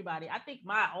for everybody. I think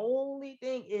my only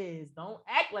thing is don't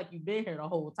act like you've been here the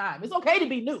whole time. It's okay to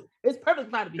be new. It's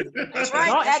perfectly fine to be new. That's right.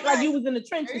 Don't that's act right. like you was in the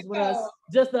trenches with us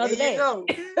just the other day.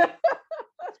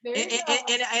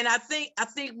 And I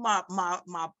think my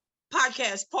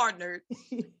podcast partner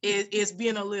is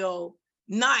being a little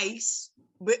nice,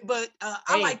 but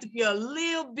I like to be a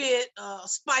little bit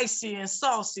spicy and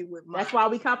saucy with mine. That's why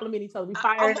we compliment each other. We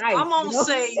fire and ice.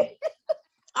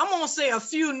 I'm gonna say a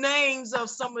few names of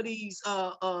some of these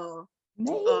I'm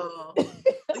gonna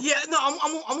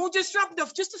just drop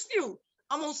just a few.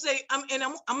 I'm gonna say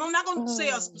I'm not gonna say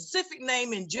a specific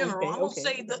name in general. I'm gonna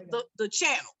say the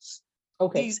channels.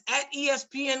 Okay. These at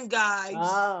ESPN guys,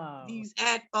 these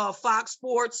at Fox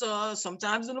Sports,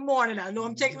 sometimes in the morning. I know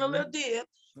I'm taking a little dip,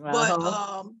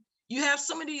 but you have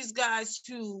some of these guys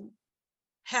who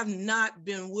have not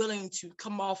been willing to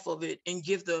come off of it and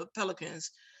give the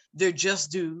Pelicans their just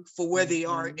due for where they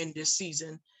are in this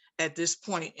season at this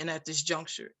point and at this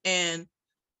juncture. And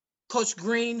Coach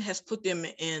Green has put them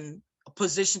in a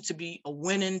position to be a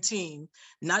winning team,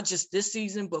 not just this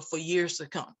season, but for years to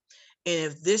come.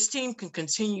 And if this team can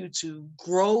continue to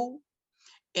grow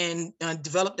and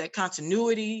develop that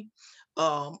continuity,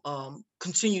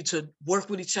 continue to work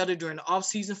with each other during the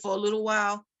offseason for a little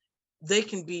while, they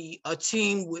can be a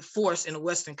team with force in the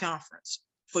Western Conference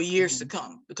for years to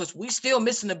come, because we still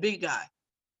missing a big guy.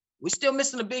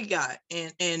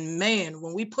 And man,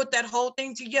 when we put that whole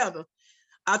thing together,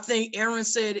 I think Erin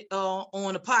said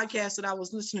on a podcast that I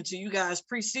was listening to you guys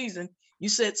preseason, you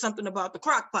said something about the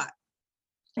crock pot.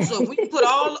 So if we can put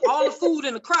all the food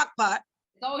in the crock pot.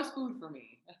 It's always food for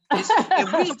me.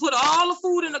 If we can put all the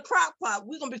food in the crock pot,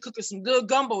 we're gonna be cooking some good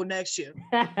gumbo next year.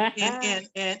 And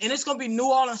it's gonna be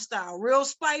New Orleans style, real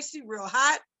spicy, real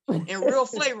hot, and real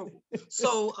flavorful.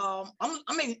 So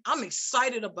I'm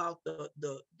excited about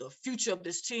the future of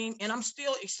this team, and I'm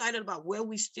still excited about where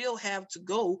we still have to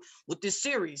go with this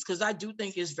series, because I do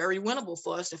think it's very winnable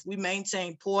for us if we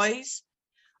maintain poise,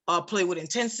 play with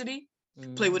intensity.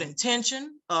 Play with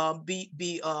intention, be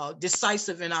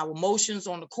decisive in our emotions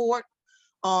on the court,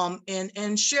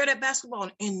 and share that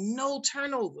basketball and no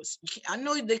turnovers. I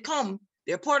know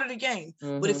they're part of the game,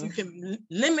 but if you can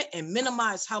limit and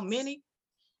minimize how many,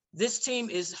 this team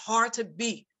is hard to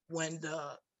beat when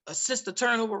the assist to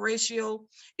turnover ratio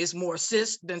is more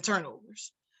assists than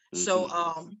turnovers. So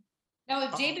now,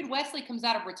 if David Wesley comes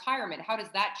out of retirement, how does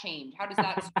that change? How does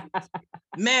that?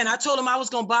 Man, I told him I was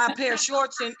going to buy a pair of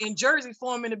shorts in Jersey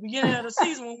for him in the beginning of the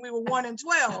season when we were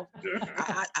 1-12.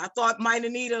 I thought might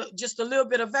have needed just a little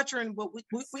bit of veteran, but we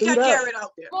got Garrett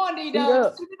out there. Come on,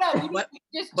 D-Dub.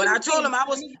 But I told him I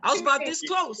was about this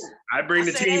close. I bring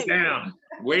the team down,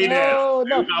 way down.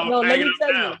 No.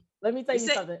 Let me tell you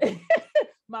something.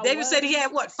 David said he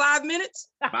had what, 5 minutes?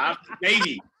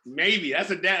 Maybe. That's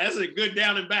a good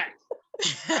down and back.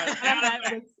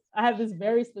 I have this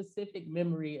very specific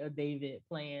memory of David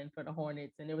playing for the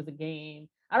Hornets, and there was a game.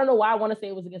 I don't know why I want to say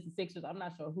it was against the Sixers. I'm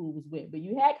not sure who it was with, but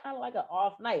you had kind of like an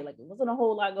off night. Like, it wasn't a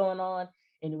whole lot going on,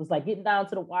 and it was like getting down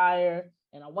to the wire.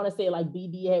 And I want to say like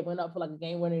BD had went up for like a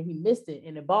game winner, and he missed it,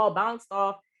 and the ball bounced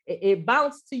off. It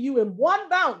bounced to you in one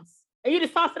bounce, and you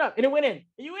just tossed it up, and it went in.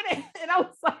 And you went in, and I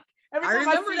was like,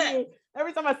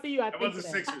 every time I see you, I think it was the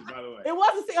Sixers, by the way. It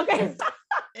was the okay.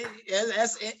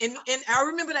 And I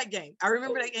remember that game.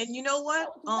 And you know what?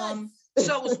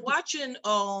 So I was watching.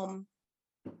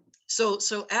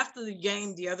 So after the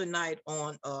game the other night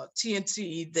on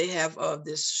TNT, they have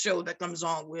this show that comes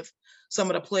on with some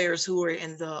of the players who are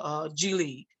in the G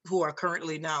League, who are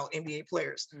currently now NBA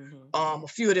players. A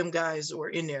few of them guys were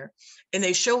in there, and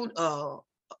they showed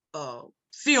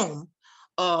film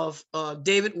of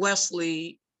David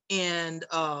Wesley and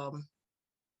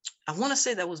I want to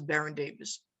say that was Baron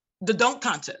Davis, the dunk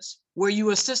contest, where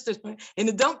you assisted in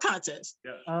the dunk contest.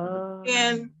 Yeah.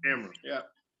 And yeah.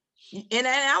 And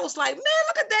I was like, man,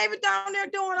 look at David down there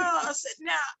doing now.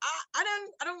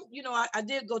 I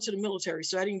did go to the military,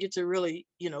 so I didn't get to really,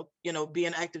 be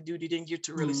an active duty, didn't get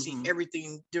to really see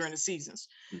everything during the seasons.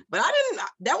 But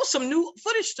that was some new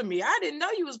footage to me. I didn't know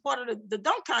you was part of the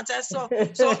dunk contest. So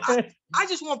I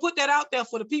just want to put that out there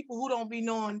for the people who don't be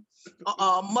knowing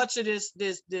much of this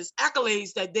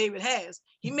accolades that David has.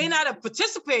 He may not have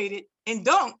participated in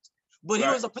dunked, but he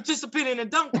was a participant in a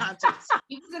dunk contest.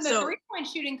 He was in the 3-point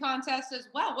shooting contest as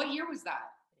well. What year was that?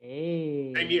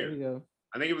 Hey, same year.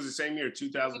 I think it was the same year,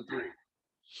 2003.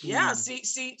 Yeah,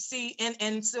 see,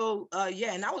 and so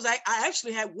and I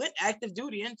actually went active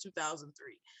duty in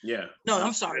 2003. Yeah. No,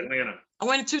 I'm sorry. Atlanta. I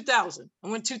went in 2000.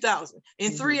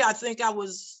 In 3, I think I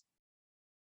was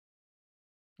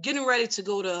getting ready to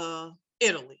go to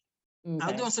Italy. I was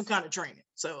Okay. doing some kind of training.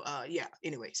 So yeah,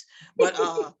 anyways. But I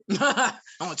don't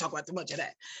want to talk about too much of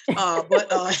that.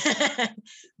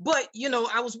 But you know,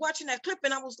 I was watching that clip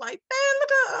and I was like, man,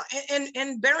 look at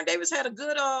and Baron Davis had a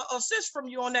good assist from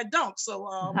you on that dunk. So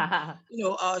you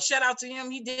know, shout out to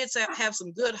him. He did have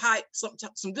some good height,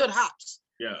 some good hops.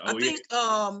 Yeah. I think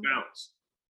Bounce.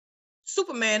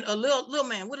 Superman, a little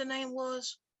man, what the name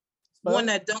was, won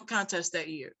that dunk contest that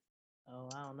year. Oh,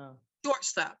 I don't know.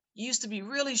 Shortstop. He used to be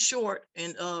really short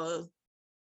and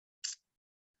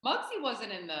Muggsy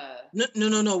wasn't in the.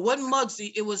 No, wasn't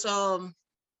Muggsy. It was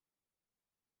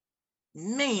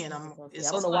man, I don't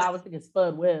know why I was thinking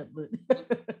Spud Webb, but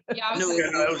Yeah,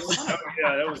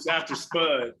 that was after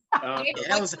Spud.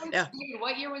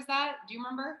 What year was that? Do you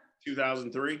remember?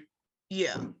 2003.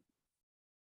 Yeah.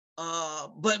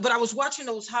 But I was watching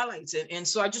those highlights and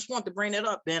so I just wanted to bring that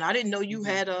up. And I didn't know you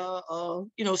had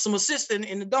you know, some assistant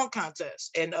in the dunk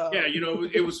contest. And yeah, you know,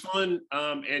 it was fun.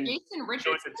 And Jason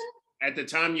Richardson. At the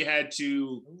time, you had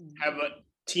to have a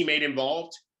teammate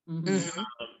involved,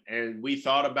 and we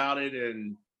thought about it.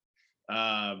 And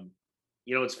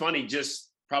you know, it's funny. Just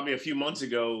probably a few months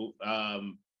ago,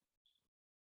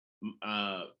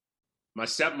 my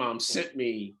stepmom sent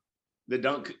me the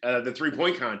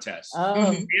 3-point contest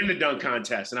and the dunk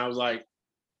contest, and I was like,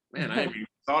 man, I haven't even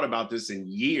thought about this in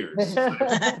years. Kind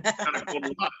of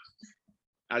cool.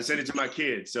 I sent it to my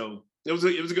kids, so it was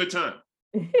a good time.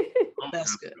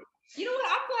 That's good. You know what?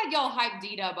 I'm glad y'all hyped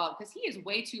Dita up because he is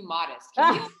way too modest.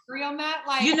 Can you agree on that?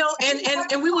 Like, you know,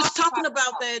 and we was talking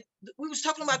about that. We was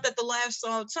talking about that the last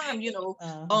time. You know,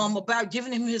 about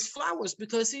giving him his flowers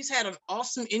because he's had an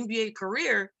awesome NBA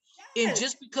career. Yes. And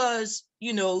just because,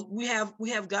 you know, we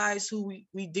have guys who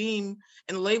we deem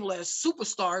and label as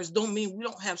superstars, don't mean we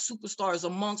don't have superstars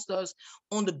amongst us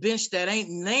on the bench that ain't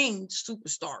named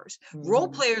superstars. Role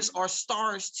players are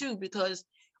stars too because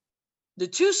the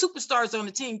two superstars on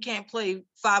the team can't play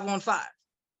 5-on-5.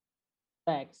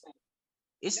 Facts.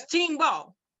 It's team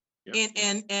ball. Yep.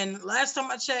 And last time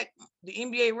I checked, the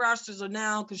NBA rosters are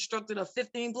now constructed of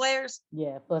 15 players.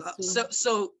 Yeah, plus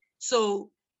two. So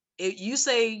if you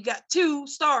say you got 2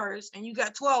 stars and you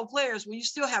got 12 players, well, you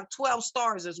still have 12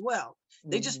 stars as well.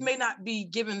 They just may not be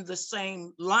given the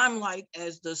same limelight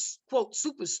as the quote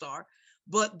superstar,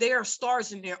 but they are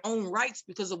stars in their own rights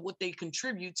because of what they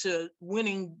contribute to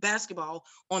winning basketball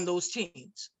on those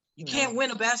teams. You can't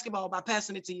win a basketball by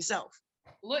passing it to yourself.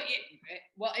 Look,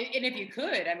 and if you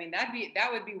could, I mean, that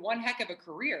would be one heck of a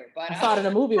career. But I saw it in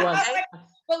a movie once.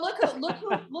 But look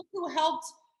who helped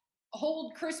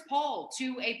hold Chris Paul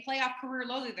to a playoff career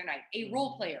low the other night. A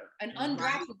role player, an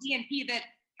undrafted DNP that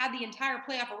had the entire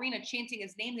playoff arena chanting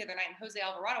his name the other night, and Jose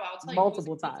Alvarado. I'll tell you,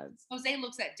 multiple times. Jose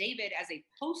looks at David as a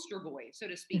poster boy, so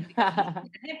to speak. Because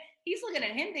he's looking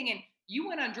at him thinking, you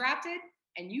went undrafted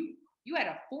and you had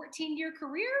a 14-year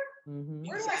career?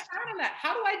 Where do I start on that?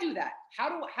 How do I do that? How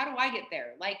do I get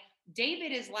there? Like,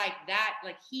 David is like that,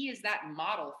 like he is that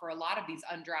model for a lot of these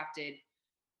undrafted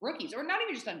rookies, or not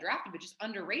even just undrafted, but just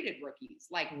underrated rookies.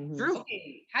 Like,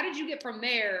 okay, how did you get from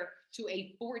there to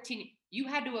a 14? You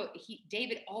had to,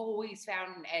 David always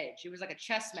found an edge. It was like a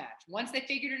chess match. Once they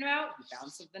figured it out, he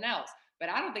found something else. But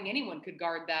I don't think anyone could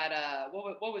guard that.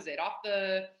 What was it?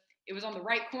 It was on the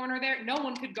right corner there. No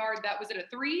one could guard that. Was it a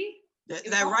 3?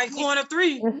 That right corner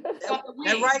 3.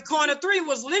 That right corner 3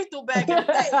 was lethal back in the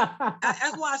day.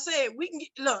 That's why I said we can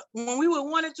look, when we were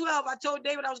 1 and 12, I told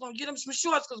David I was gonna get him some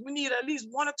shorts because we needed at least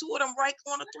 1 or 2 of them right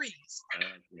corner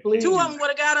 3s. 2 of them would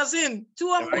have got us in.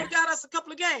 2 of them would have got us a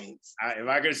couple of games. If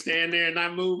I could stand there and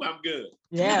not move, I'm good.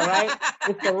 Yeah, right.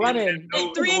 It's the running.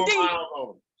 3 and D.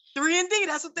 3 and D.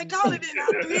 That's what they call it now.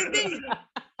 3 and D.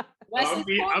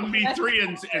 I'm gonna be 3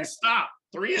 and stop.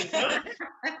 3 and done.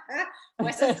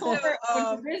 West's corporate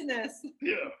business.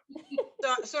 Yeah.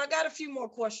 So I got a few more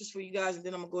questions for you guys, and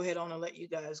then I'm gonna go ahead on and let you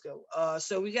guys go.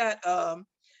 So we got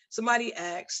somebody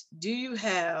asked, do you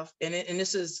have, and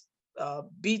this is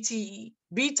B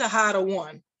Tahada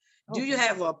 1, do you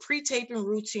have a pre-taping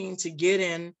routine to get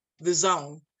in the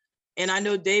zone? And I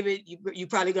know, David, you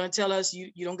probably gonna tell us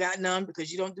you don't got none because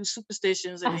you don't do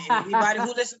superstitions. And anybody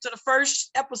who listened to the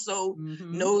first episode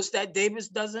knows that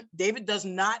David does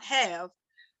not have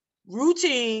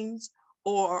routines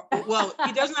or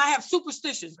he does not have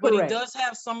superstitions, but he does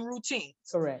have some routines.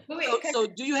 Correct. So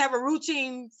do you have a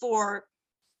routine for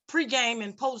pre-game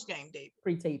and post-game, David?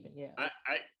 Pre-taping, yeah.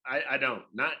 I don't.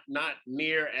 Not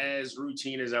near as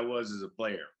routine as I was as a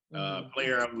player.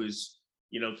 Player, I was,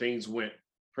 things went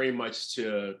pretty much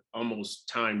to almost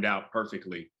timed out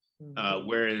perfectly.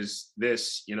 Whereas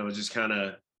this, just kind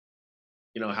of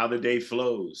how the day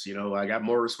flows. I got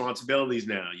more responsibilities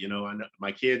now. I know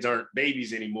my kids aren't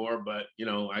babies anymore, but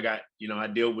I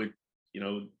deal with,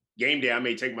 game day. I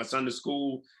may take my son to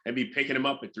school and be picking him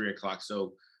up at 3:00.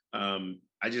 So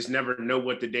I just never know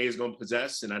what the day is going to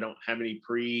possess, and I don't have any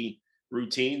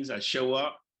pre-routines. I show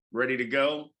up ready to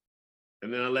go,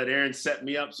 and then I let Erin set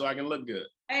me up so I can look good.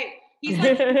 Hey, he's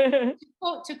like,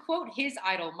 to quote his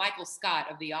idol, Michael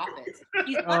Scott of The Office.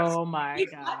 He's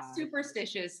not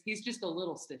superstitious. He's just a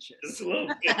little stitious. Just a little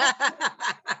bit.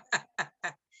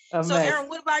 So, Erin,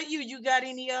 what about you? You got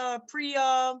any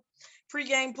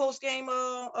pre-game, post-game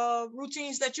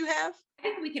routines that you have? I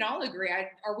think we can all agree.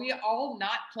 Are we all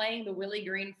not playing the Willie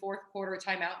Green fourth quarter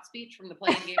timeout speech from the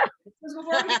playing game? That's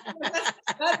literally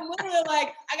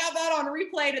like, I got that on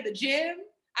replay to the gym.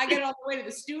 I get it on the way to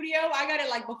the studio. I got it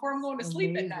like before I'm going to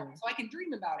sleep at night, so I can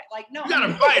dream about it. Like, no, you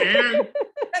gotta fight, Erin.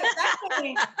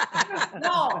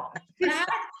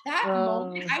 That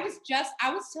moment. I was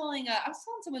telling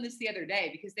someone this the other day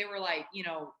because they were like,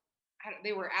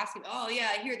 they were asking, oh yeah,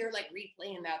 I hear they're like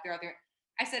replaying that. They're out there.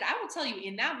 I said, I will tell you,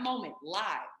 in that moment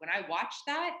live, when I watched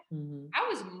that, I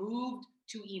was moved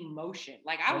to emotion.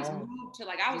 Like I was moved to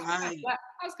I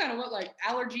was kind of what like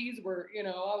allergies were, I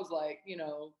was like,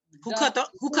 who cut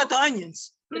the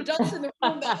onions? The dust in the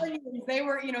room, the onions, they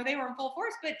were in full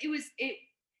force, but it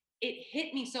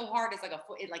hit me so hard as like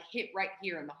it like hit right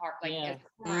here in the heart. Like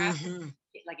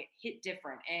it hit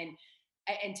different.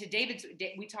 And to David's,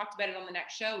 we talked about it on the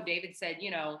next show. David said,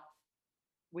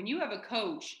 when you have a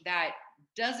coach that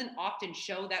doesn't often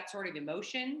show that sort of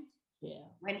emotion,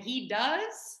 when he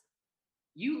does,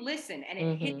 you listen and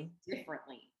it hits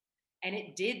differently. And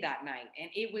it did that night. And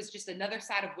it was just another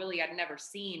side of Willie I'd never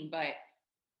seen, but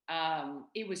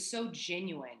it was so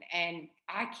genuine. And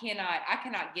I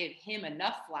cannot give him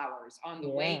enough flowers on the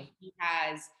way he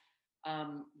has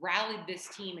rallied this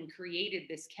team and created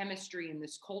this chemistry and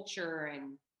this culture.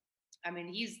 And I mean,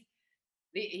 he's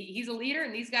a leader,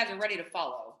 and these guys are ready to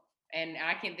follow. And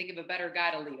I can't think of a better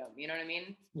guy to lead them. You know what I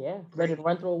mean? Yeah, ready to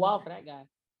run through a wall for that guy.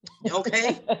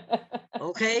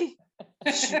 Okay.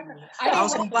 I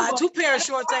was gonna buy 2 pair of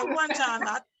shorts at one time.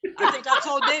 I think I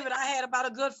told David I had about a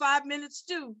good 5 minutes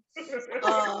too.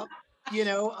 But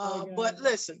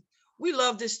listen, we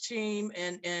love this team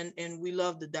and we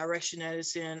love the direction that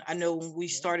it's in. I know when we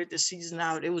started the season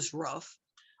out, it was rough.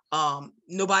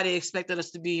 Nobody expected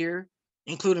us to be here,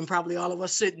 including probably all of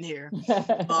us sitting here.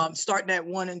 Starting at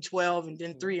 1-12 and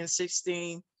then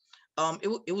 3-16.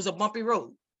 It was a bumpy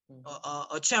road,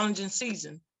 a challenging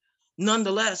season.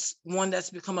 Nonetheless, one that's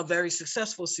become a very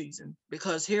successful season,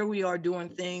 because here we are doing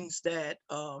things that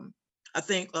I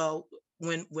think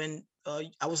when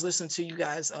I was listening to you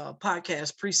guys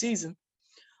podcast preseason,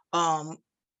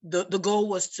 the goal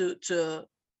was to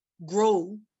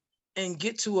grow and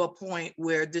get to a point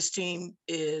where this team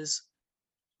is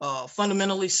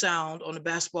fundamentally sound on the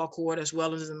basketball court as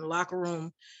well as in the locker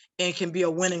room and can be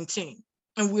a winning team.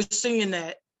 And we're seeing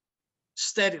that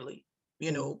steadily.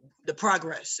 The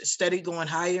progress is steady, going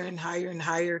higher and higher and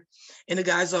higher. And the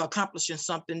guys are accomplishing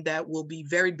something that will be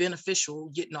very beneficial,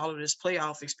 getting all of this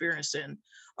playoff experience in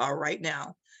right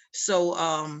now.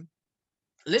 So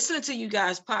listening to you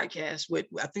guys podcast with,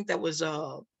 I think that was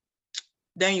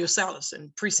Daniel Salas in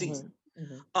preseason.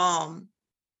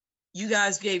 You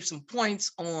guys gave some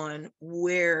points on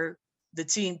where the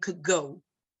team could go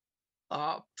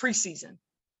preseason.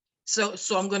 So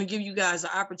I'm going to give you guys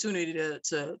an opportunity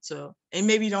to, and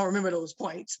maybe you don't remember those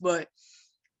points, but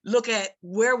look at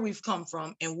where we've come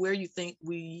from and where you think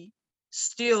we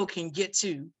still can get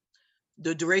to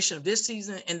the duration of this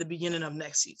season and the beginning of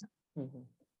next season.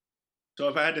 So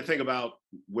if I had to think about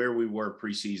where we were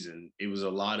preseason, it was a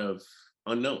lot of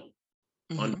unknown,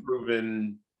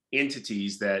 unproven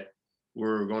entities that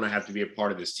were going to have to be a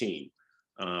part of this team.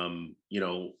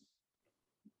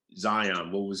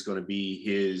 Zion, what was going to be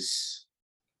his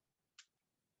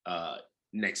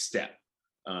next step?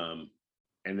 And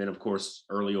then, of course,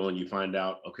 early on, you find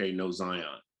out, okay, no Zion.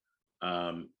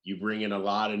 You bring in a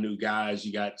lot of new guys.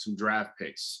 You got some draft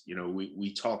picks.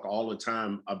 We talk all the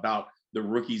time about the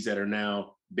rookies that are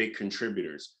now big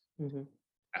contributors.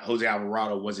 Jose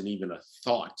Alvarado wasn't even a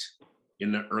thought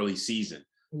in the early season.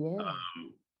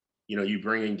 You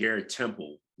bring in Garrett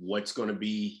Temple. What's going to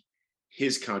be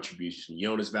his contribution?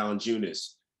 Jonas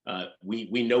Valanciunas.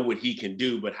 We know what he can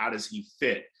do, but how does he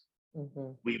fit?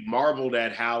 We marveled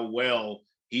at how well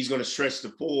he's going to stretch the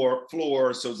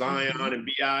floor. So Zion and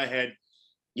BI had,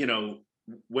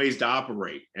 ways to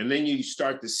operate. And then you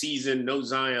start the season, no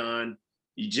Zion.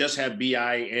 You just have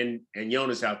BI and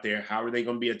Jonas out there. How are they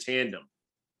going to be a tandem?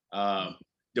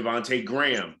 Devontae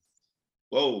Graham.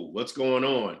 Whoa, what's going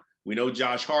on? We know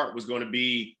Josh Hart was going to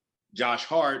be Josh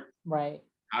Hart. Right.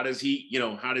 How does he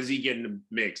get in the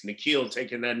mix? Nikhil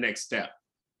taking that next step.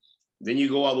 Then you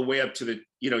go all the way up to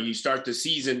you start the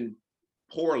season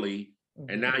poorly,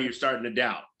 and now you're starting to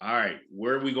doubt. All right,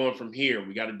 where are we going from here?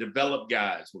 We got to develop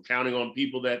guys. We're counting on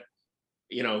people that,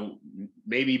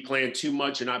 maybe playing too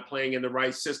much and not playing in the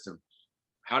right system.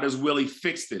 How does Willie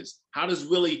fix this? How does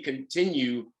Willie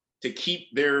continue to keep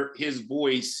his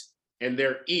voice and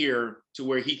their ear to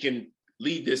where he can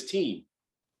lead this team?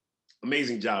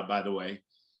 Amazing job, by the way.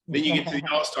 Then you get to the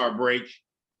All-Star break,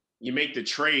 you make the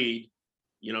trade,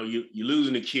 you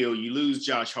lose Nikhil, you lose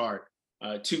Josh Hart,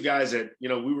 two guys that,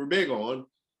 we were big on.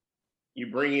 You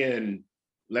bring in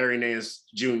Larry Nance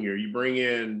Jr., you bring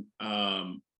in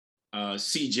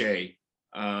CJ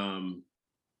and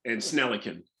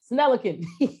Snelliken. Snelliken.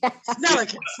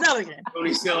 Snelliken.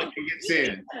 Tony Snelliken gets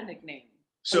in. A nickname.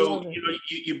 So,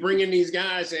 you bring in these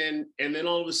guys and then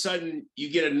all of a sudden you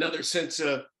get another sense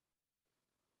of,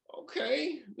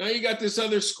 okay, now you got this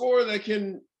other scorer that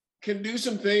can do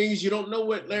some things. You don't know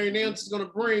what Larry Nance is going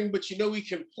to bring, but he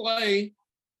can play.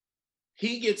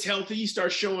 He gets healthy. He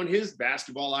starts showing his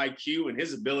basketball IQ and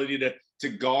his ability to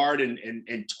guard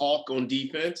and talk on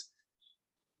defense.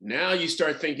 Now you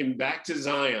start thinking back to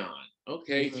Zion.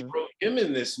 Okay, throw him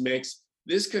in this mix.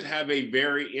 This could have a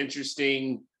very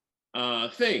interesting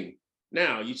thing.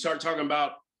 Now you start talking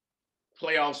about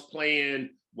playoffs playing.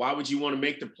 Why would you want to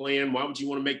make the plan? Why would you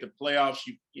want to make the playoffs?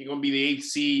 You're going to be the 8th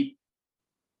seed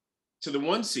to the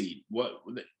 1 seed.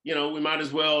 We might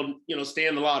as well, stay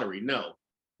in the lottery. No,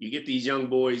 you get these young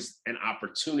boys an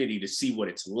opportunity to see what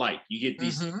it's like. You get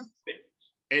these,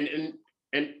 and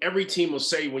every team will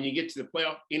say when you get to the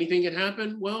playoff, anything can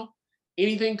happen. Well,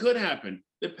 anything could happen.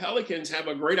 The Pelicans have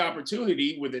a great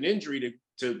opportunity with an injury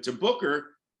to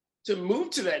Booker to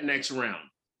move to that next round.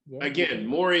 Yeah. Again,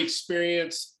 more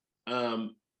experience.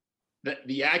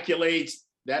 The accolades,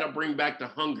 that'll bring back the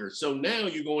hunger. So now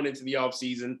you're going into the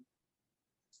offseason,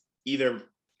 either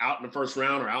out in the first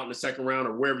round or out in the second round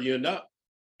or wherever you end up.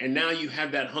 And now you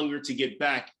have that hunger to get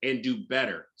back and do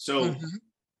better. So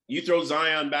you throw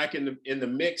Zion back in the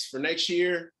mix for next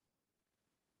year.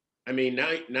 I mean,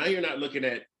 now you're not looking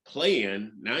at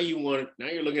play-in. Now you're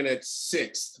looking at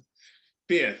 6th,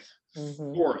 5th,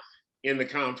 4th in the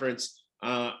conference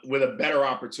with a better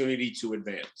opportunity to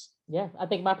advance. Yeah, I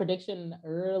think my prediction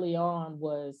early on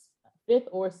was 5th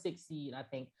or 6th seed, I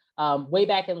think, way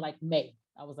back in like May.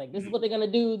 I was like, this is what they're going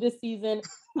to do this season.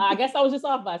 I guess I was just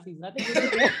off by a season. I think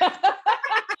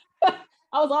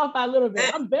I was off by a little bit.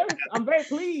 I'm very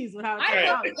pleased with how it turned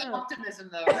out. I love optimism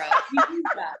though, bro.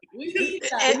 We need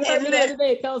that. And the other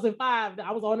day, Pels in 5.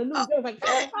 I was on the news. They was like,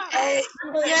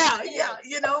 yeah.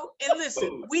 And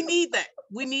listen, we need that.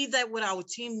 We need that with our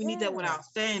team. We need that with our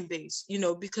fan base.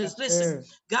 Because listen,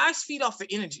 guys feed off of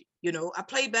energy. I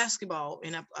played basketball,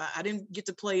 and I didn't get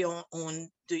to play on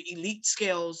the elite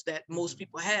scales that most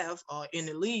people have in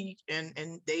the league.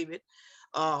 And David.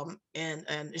 And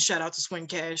shout out to Swin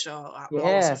Cash. I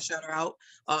also shout her out.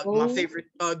 My favorite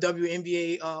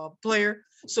WNBA player.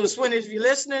 So Swin, if you're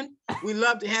listening, we'd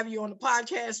love to have you on the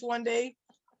podcast one day,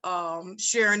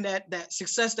 sharing that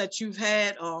success that you've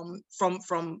had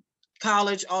from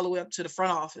college all the way up to the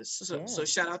front office. So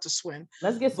shout out to Swin.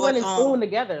 Let's get Swin and Spoon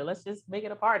together. Let's just make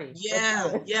it a party. Yeah.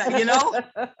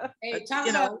 Hey,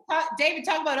 David,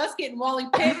 talk about us getting Wally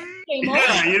Pitt. Came over.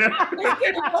 We're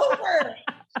getting over.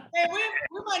 Hey,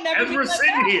 we might never. As we're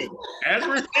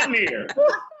sitting here.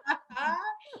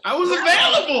 I was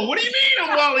available. What do you mean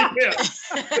I'm Wally Pitt?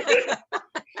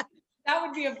 That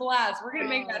would be a blast. We're gonna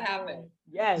make that happen.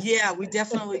 Yes. Yeah, we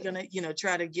definitely gonna,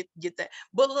 try to get that.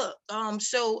 But look,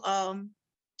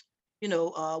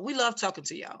 we love talking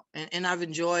to y'all, and I've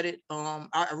enjoyed it.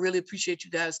 I really appreciate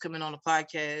you guys coming on the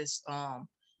podcast.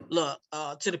 Look,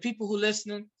 to the people who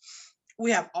listening,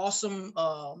 we have awesome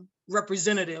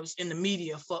representatives in the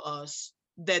media for us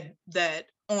that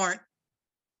aren't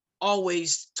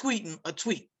always tweeting a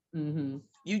tweet. You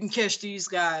can catch these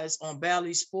guys on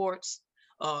Bally Sports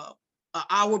an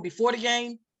hour before the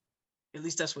game. At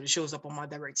least that's what it shows up on my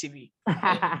DirecTV.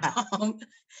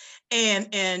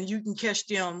 And you can catch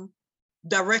them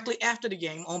directly after the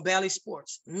game on Bally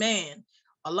Sports. Man,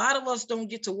 a lot of us don't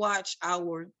get to watch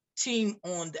our team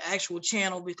on the actual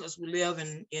channel because we live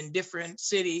in different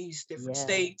cities, different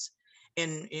states.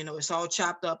 And it's all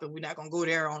chopped up, and we're not gonna go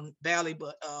there on Bally,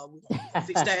 but we're gonna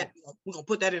fix that. We're gonna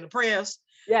put that in the press.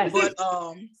 Yes. But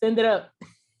send it up.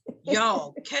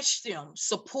 y'all catch them,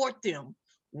 support them,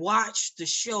 watch the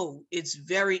show. It's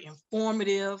very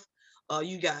informative.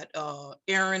 You got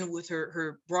Erin with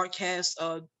her broadcast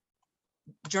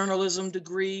journalism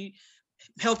degree,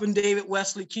 helping David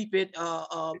Wesley keep it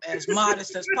as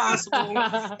modest as possible.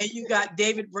 And you got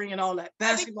David bringing all that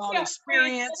basketball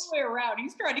experience. Way around.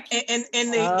 He's trying to keep and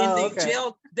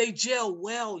they gel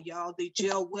well, y'all. They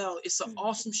gel well. It's an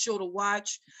awesome show to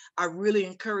watch. I really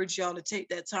encourage y'all to take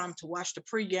that time to watch the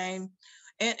pregame.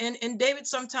 And David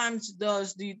sometimes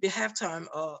does the halftime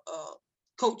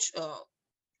coach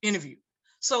interview.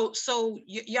 So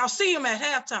y'all see him at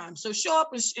halftime. So show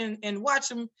up and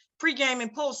watch him pregame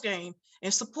and postgame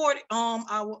and support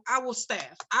our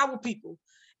staff, our people,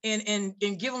 and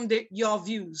give them y'all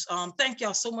views. Thank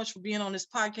y'all so much for being on this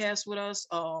podcast with us.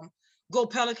 Go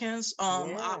Pelicans.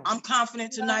 I'm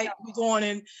confident tonight we're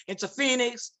going into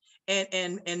Phoenix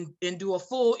and do a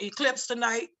full eclipse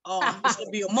tonight. It's gonna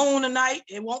be a moon tonight.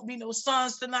 It won't be no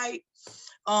suns tonight.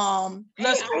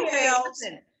 Let's go Pels.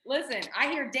 Listen,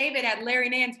 I hear David had Larry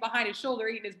Nance behind his shoulder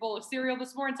eating his bowl of cereal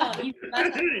this morning. Telling him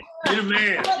You're the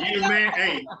man. You're the man.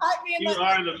 Hey, you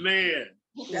are the man.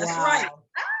 That's right.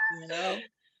 You know,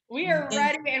 we are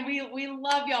ready, and we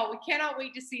love y'all. We cannot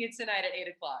wait to see you tonight at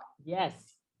 8:00. Yes.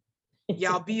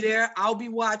 Y'all be there. I'll be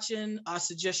watching. I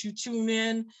suggest you tune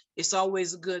in. It's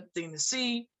always a good thing to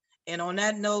see. And on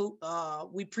that note,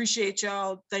 we appreciate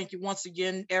y'all. Thank you once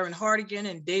again, Erin Hartigan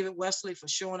and David Wesley, for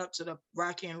showing up to the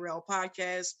Rocky and Rel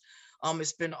podcast.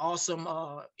 It's been awesome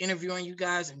interviewing you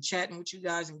guys and chatting with you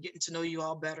guys and getting to know you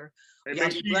all better. And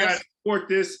make sure you guys support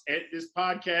this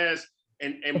podcast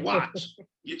and watch.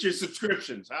 Get your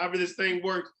subscriptions. However this thing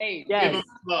works. Hey, give them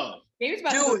love. David's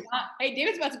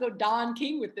about to go Don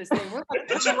King with this thing.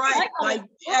 That's right.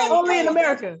 Only in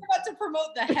America. We're about to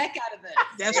promote the heck out of this.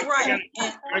 That's right.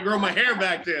 I grow my hair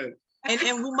back then.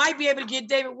 And we might be able to get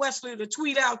David Wesley to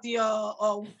tweet out the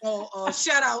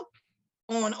shout out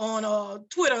on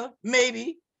Twitter,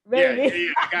 maybe. Yeah,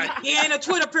 I got he ain't a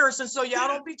Twitter person, so y'all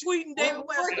don't be tweeting David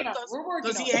Wesley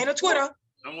because he ain't a Twitter.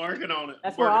 I'm working on it.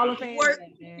 That's where all the fans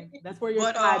at, man. That's where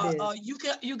your tribe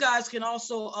is. You guys can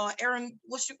also Erin,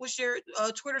 what's your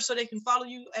Twitter so they can follow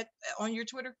you on your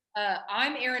Twitter?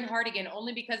 I'm Erin Hartigan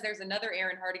only because there's another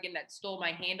Erin Hartigan that stole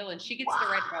my handle, and she gets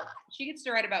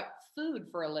to write about food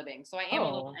for a living. So I am a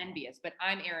little envious, but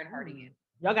I'm Erin Hartigan.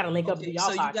 Y'all got to link up to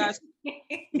y'all podcast.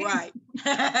 Right.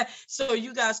 So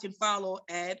you guys can follow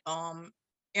at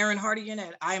Erin Hartigan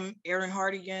at I'm Erin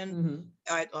Hartigan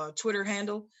at Twitter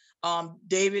handle.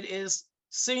 David is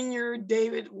Senior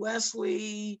David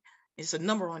Wesley. It's a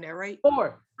number on there, right?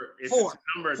 4. It's a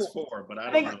number. It's 4, but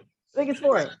I don't know. I think it's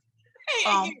 4.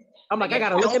 I'm like, I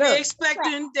gotta look it up. Don't be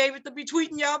expecting David to be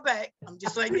tweeting y'all back. I'm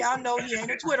just letting y'all know he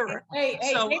ain't a Twitterer. Hey,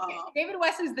 so, David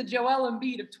Wesley's the Joel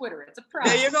Embiid of Twitter. It's a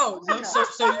problem. There you go.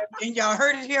 So and y'all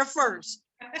heard it here first.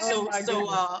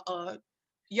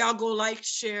 Y'all go like,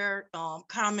 share,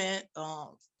 comment.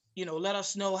 Let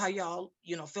us know how y'all,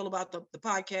 feel about the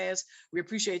podcast. We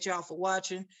appreciate y'all for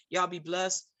watching. Y'all be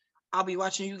blessed. I'll be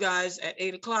watching you guys at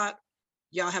 8:00.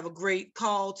 Y'all have a great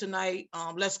call tonight.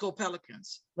 Let's go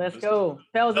Pelicans. Let's go.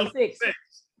 Pels and 6.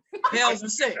 Pels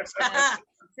and 6.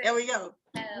 There we go.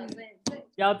 Pels and 6.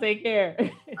 Y'all take care. All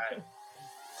right.